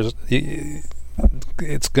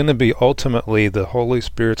 It's going to be ultimately the Holy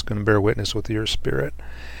Spirit's going to bear witness with your spirit.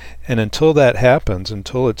 And until that happens,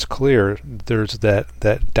 until it's clear, there's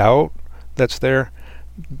that doubt that's there,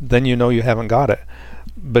 then you know you haven't got it.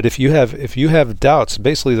 But if you have doubts,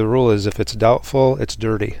 basically the rule is if it's doubtful, it's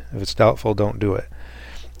dirty. If it's doubtful, don't do it.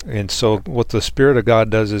 And so what the Spirit of God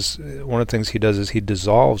does is, one of the things he does is he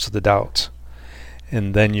dissolves the doubts.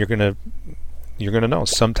 And then you're going to know.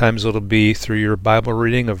 Sometimes it'll be through your Bible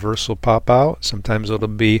reading, a verse will pop out. Sometimes it'll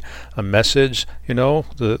be a message,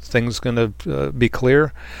 the thing's going to be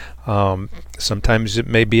clear. Sometimes it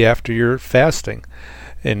may be after you're fasting.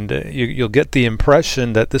 And you'll get the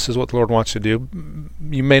impression that this is what the Lord wants you to do.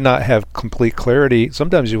 You may not have complete clarity.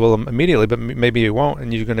 Sometimes you will immediately, but maybe you won't,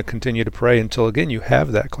 and you're going to continue to pray until, again, you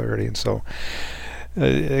have that clarity. And so,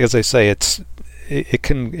 as I say, it's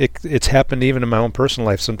happened even in my own personal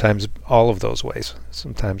life, sometimes all of those ways.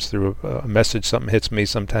 Sometimes through a message, something hits me.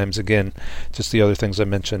 Sometimes, again, just the other things I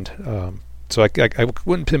mentioned. So I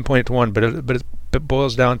wouldn't pinpoint it to one, but it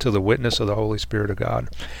boils down to the witness of the Holy Spirit of God.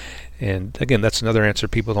 And again, that's another answer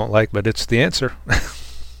people don't like, but it's the answer.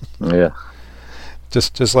 Yeah.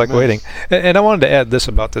 Just like waiting. And I wanted to add this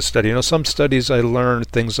about this study. Some studies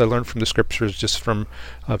things I learned from the Scriptures just from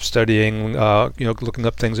studying, looking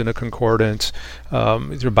up things in a concordance,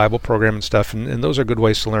 through Bible program and stuff, and those are good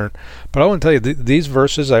ways to learn. But I want to tell you, these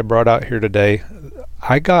verses I brought out here today,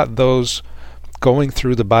 I got those going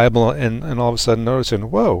through the Bible and all of a sudden noticing,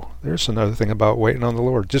 whoa, there's another thing about waiting on the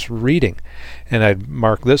Lord, just reading. And I'd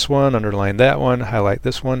mark this one, underline that one, highlight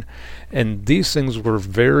this one. And these things were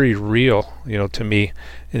very real, to me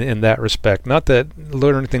in that respect. Not that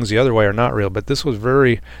learning things the other way are not real, but these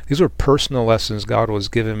were personal lessons God was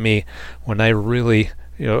giving me when I really,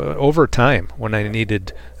 over time, when I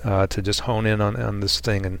needed to just hone in on this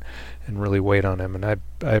thing and really wait on Him. And I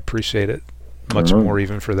appreciate it much more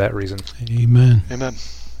even for that reason. Amen. Amen.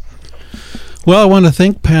 Well, I want to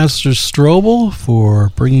thank Pastor Strobel for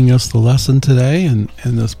bringing us the lesson today and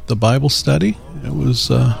the Bible study. It was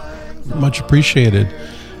much appreciated.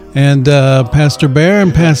 And Pastor Bear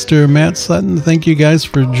and Pastor Matt Sutton, thank you guys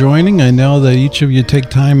for joining. I know that each of you take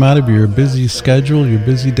time out of your busy schedule, your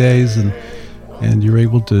busy days, and you're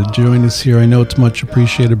able to join us here. I know it's much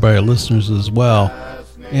appreciated by our listeners as well.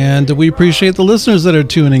 And we appreciate the listeners that are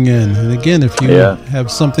tuning in. And again, if you have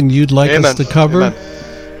something you'd like us to cover,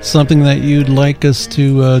 something that you'd like us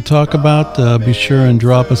to talk about, be sure and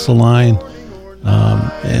drop us a line.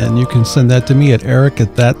 And you can send that to me at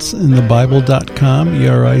eric@that'sinthebible.com,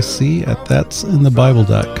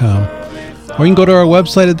 ERIC@that'sinthebible.com. Or you can go to our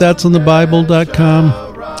website at that'sinthebible.com,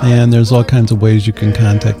 and there's all kinds of ways you can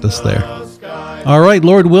contact us there. All right,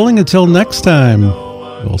 Lord willing, until next time,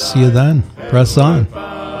 we'll see you then. Press on.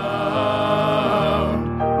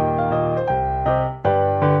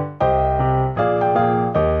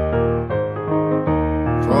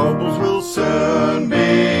 Troubles will soon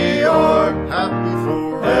be o'er, happy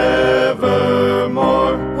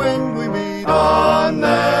forevermore, when we meet on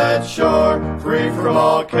that shore, free from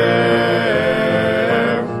all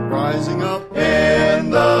care. Rising up in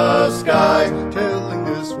the skies, telling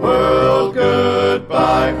this world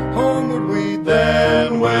goodbye, homeward we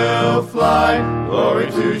then will fly, glory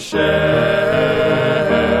to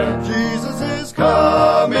share. Jesus is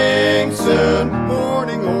coming soon,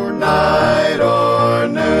 morning or night or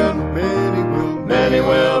noon. Many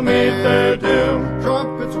will meet their doom.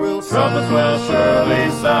 Trumpets will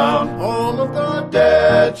surely sound. All of the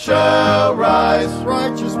dead shall rise.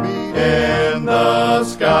 Righteous meet in the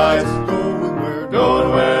skies.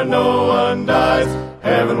 Going where no one dies.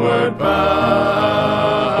 Heavenward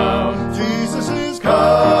bound. Jesus is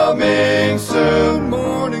coming soon,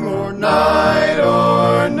 morning or night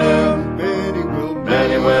or noon.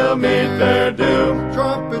 Many will meet their doom.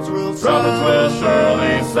 Trumpets will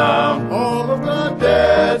surely sound. All of the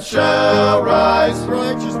dead shall rise.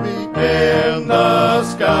 Righteous meet in the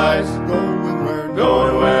skies.